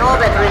know, it's been all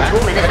better in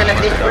 2 minutes and a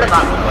fist full of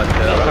bottle.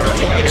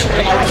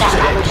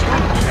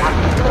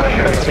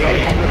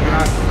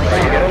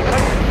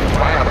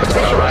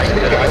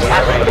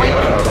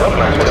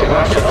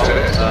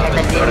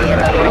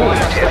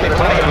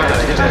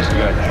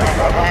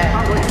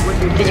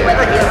 Did you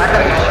ever hear about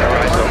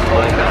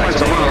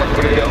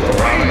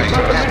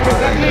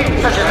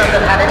such as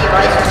that had any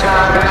vices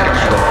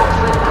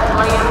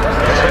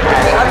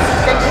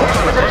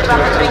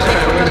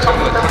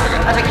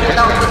as a kid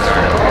out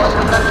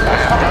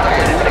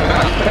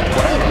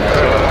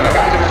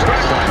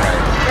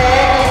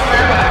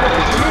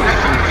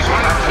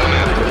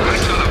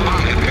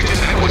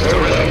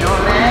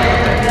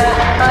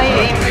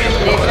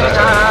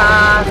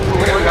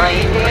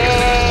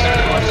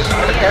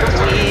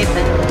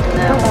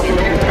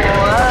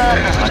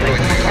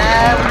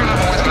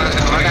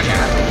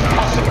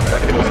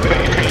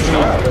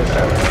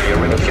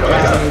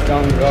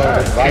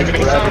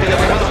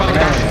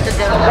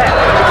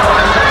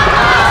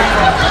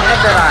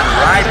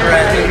Rye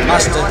bread,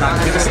 mustard,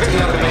 and give us tea.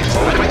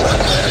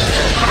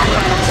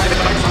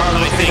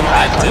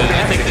 I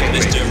think that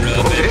Mr.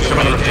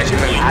 Benjamin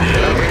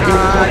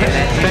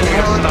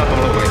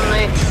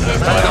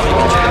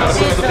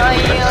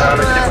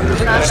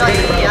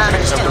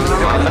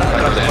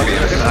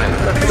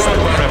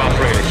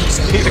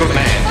He's a good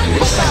man.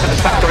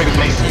 Satisfactory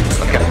replacement.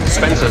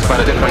 Spencer's quite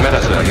a different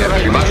medicine.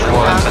 You much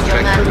more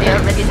concentrate.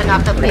 He's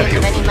enough to please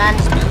any man,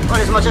 or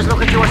as much as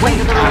look at your side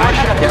of the road.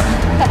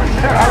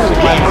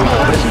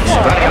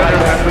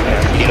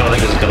 You don't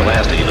think this is going to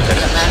last, do you? Look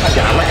at it.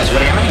 Yeah, last, what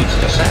do you mean?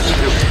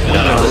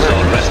 No, this is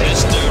all the rest of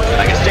it.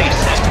 Like a state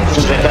system.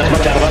 Since they've got as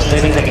much out of us as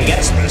they think they can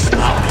get.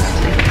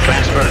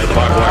 Transfer to the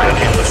barbed wire and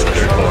handle this with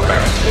their core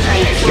barrels.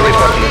 You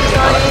report to the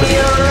pilot.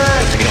 You know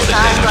this thing.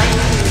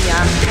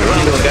 You're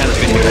running to a guy that's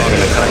been here longer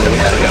than the time that we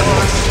had a gun.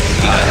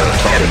 You gotta have a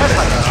talk with him.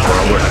 Or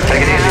a word.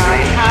 Take it easy,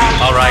 please.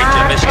 All right,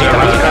 Mr.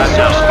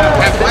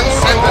 Have one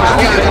sentence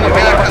here in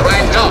America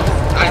I know.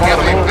 I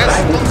have my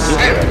best sentence.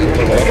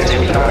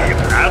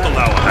 I don't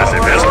know what has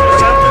the best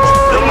sentence.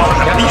 The one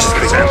the least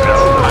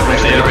sentence.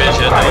 There is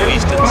no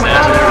Eastern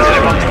sentence. They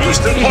want the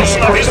Eastern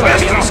of his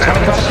Western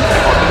sentence.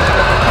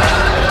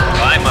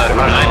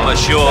 I'm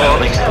sure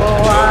we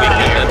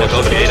can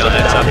negotiate on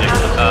that subject.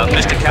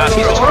 Mr.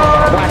 Castro.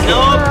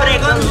 No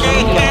pregunte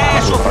qué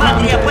su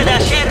patria puede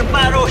hacer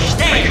para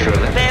usted,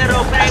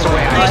 pero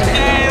pregunte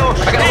qué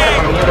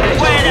usted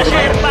puede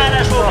hacer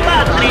para su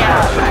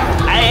patria.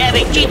 I have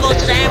a chicken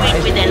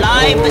sandwich with a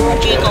lime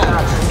chicken.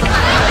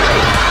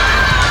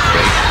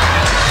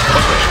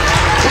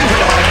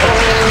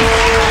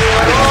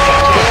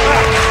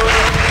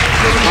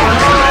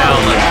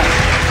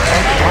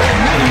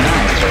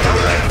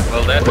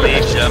 Well, that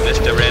leaves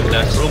Mr.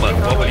 Truman.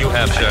 What will you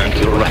have, sir?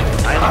 You're right.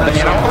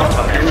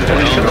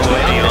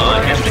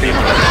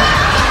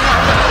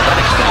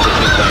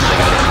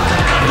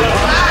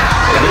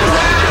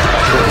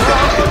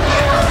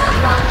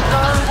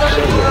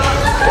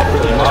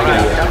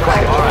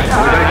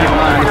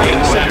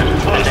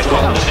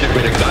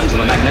 Guns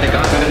and the magnetic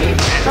arc underneath.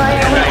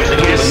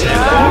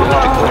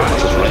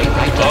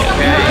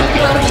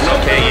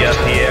 Okay,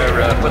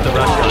 Pierre, put the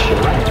Russian.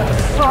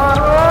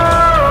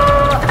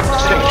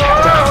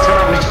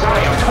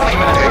 I'm 20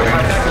 minutes ago.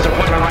 There's an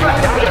appointment right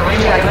now.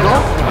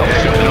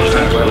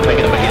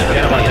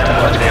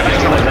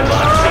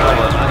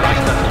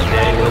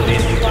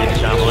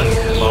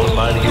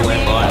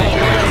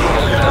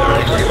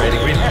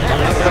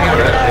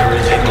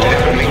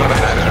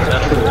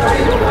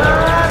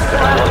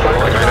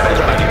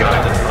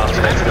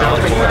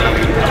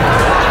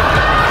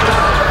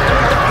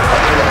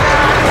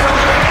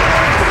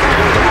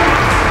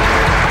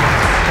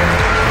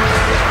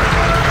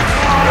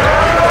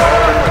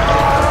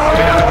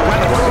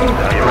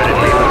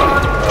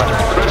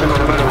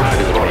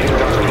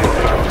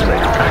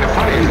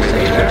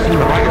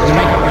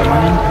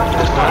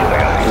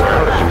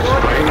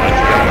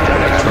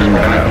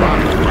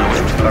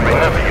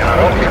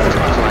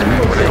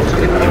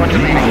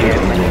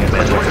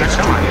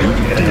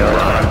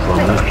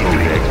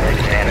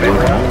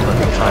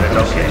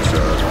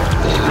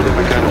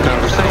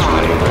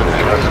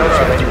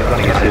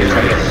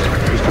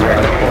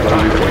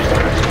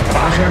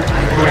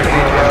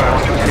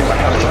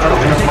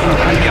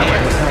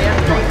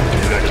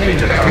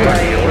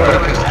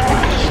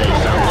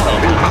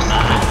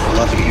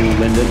 Lucky you,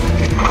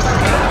 Lyndon.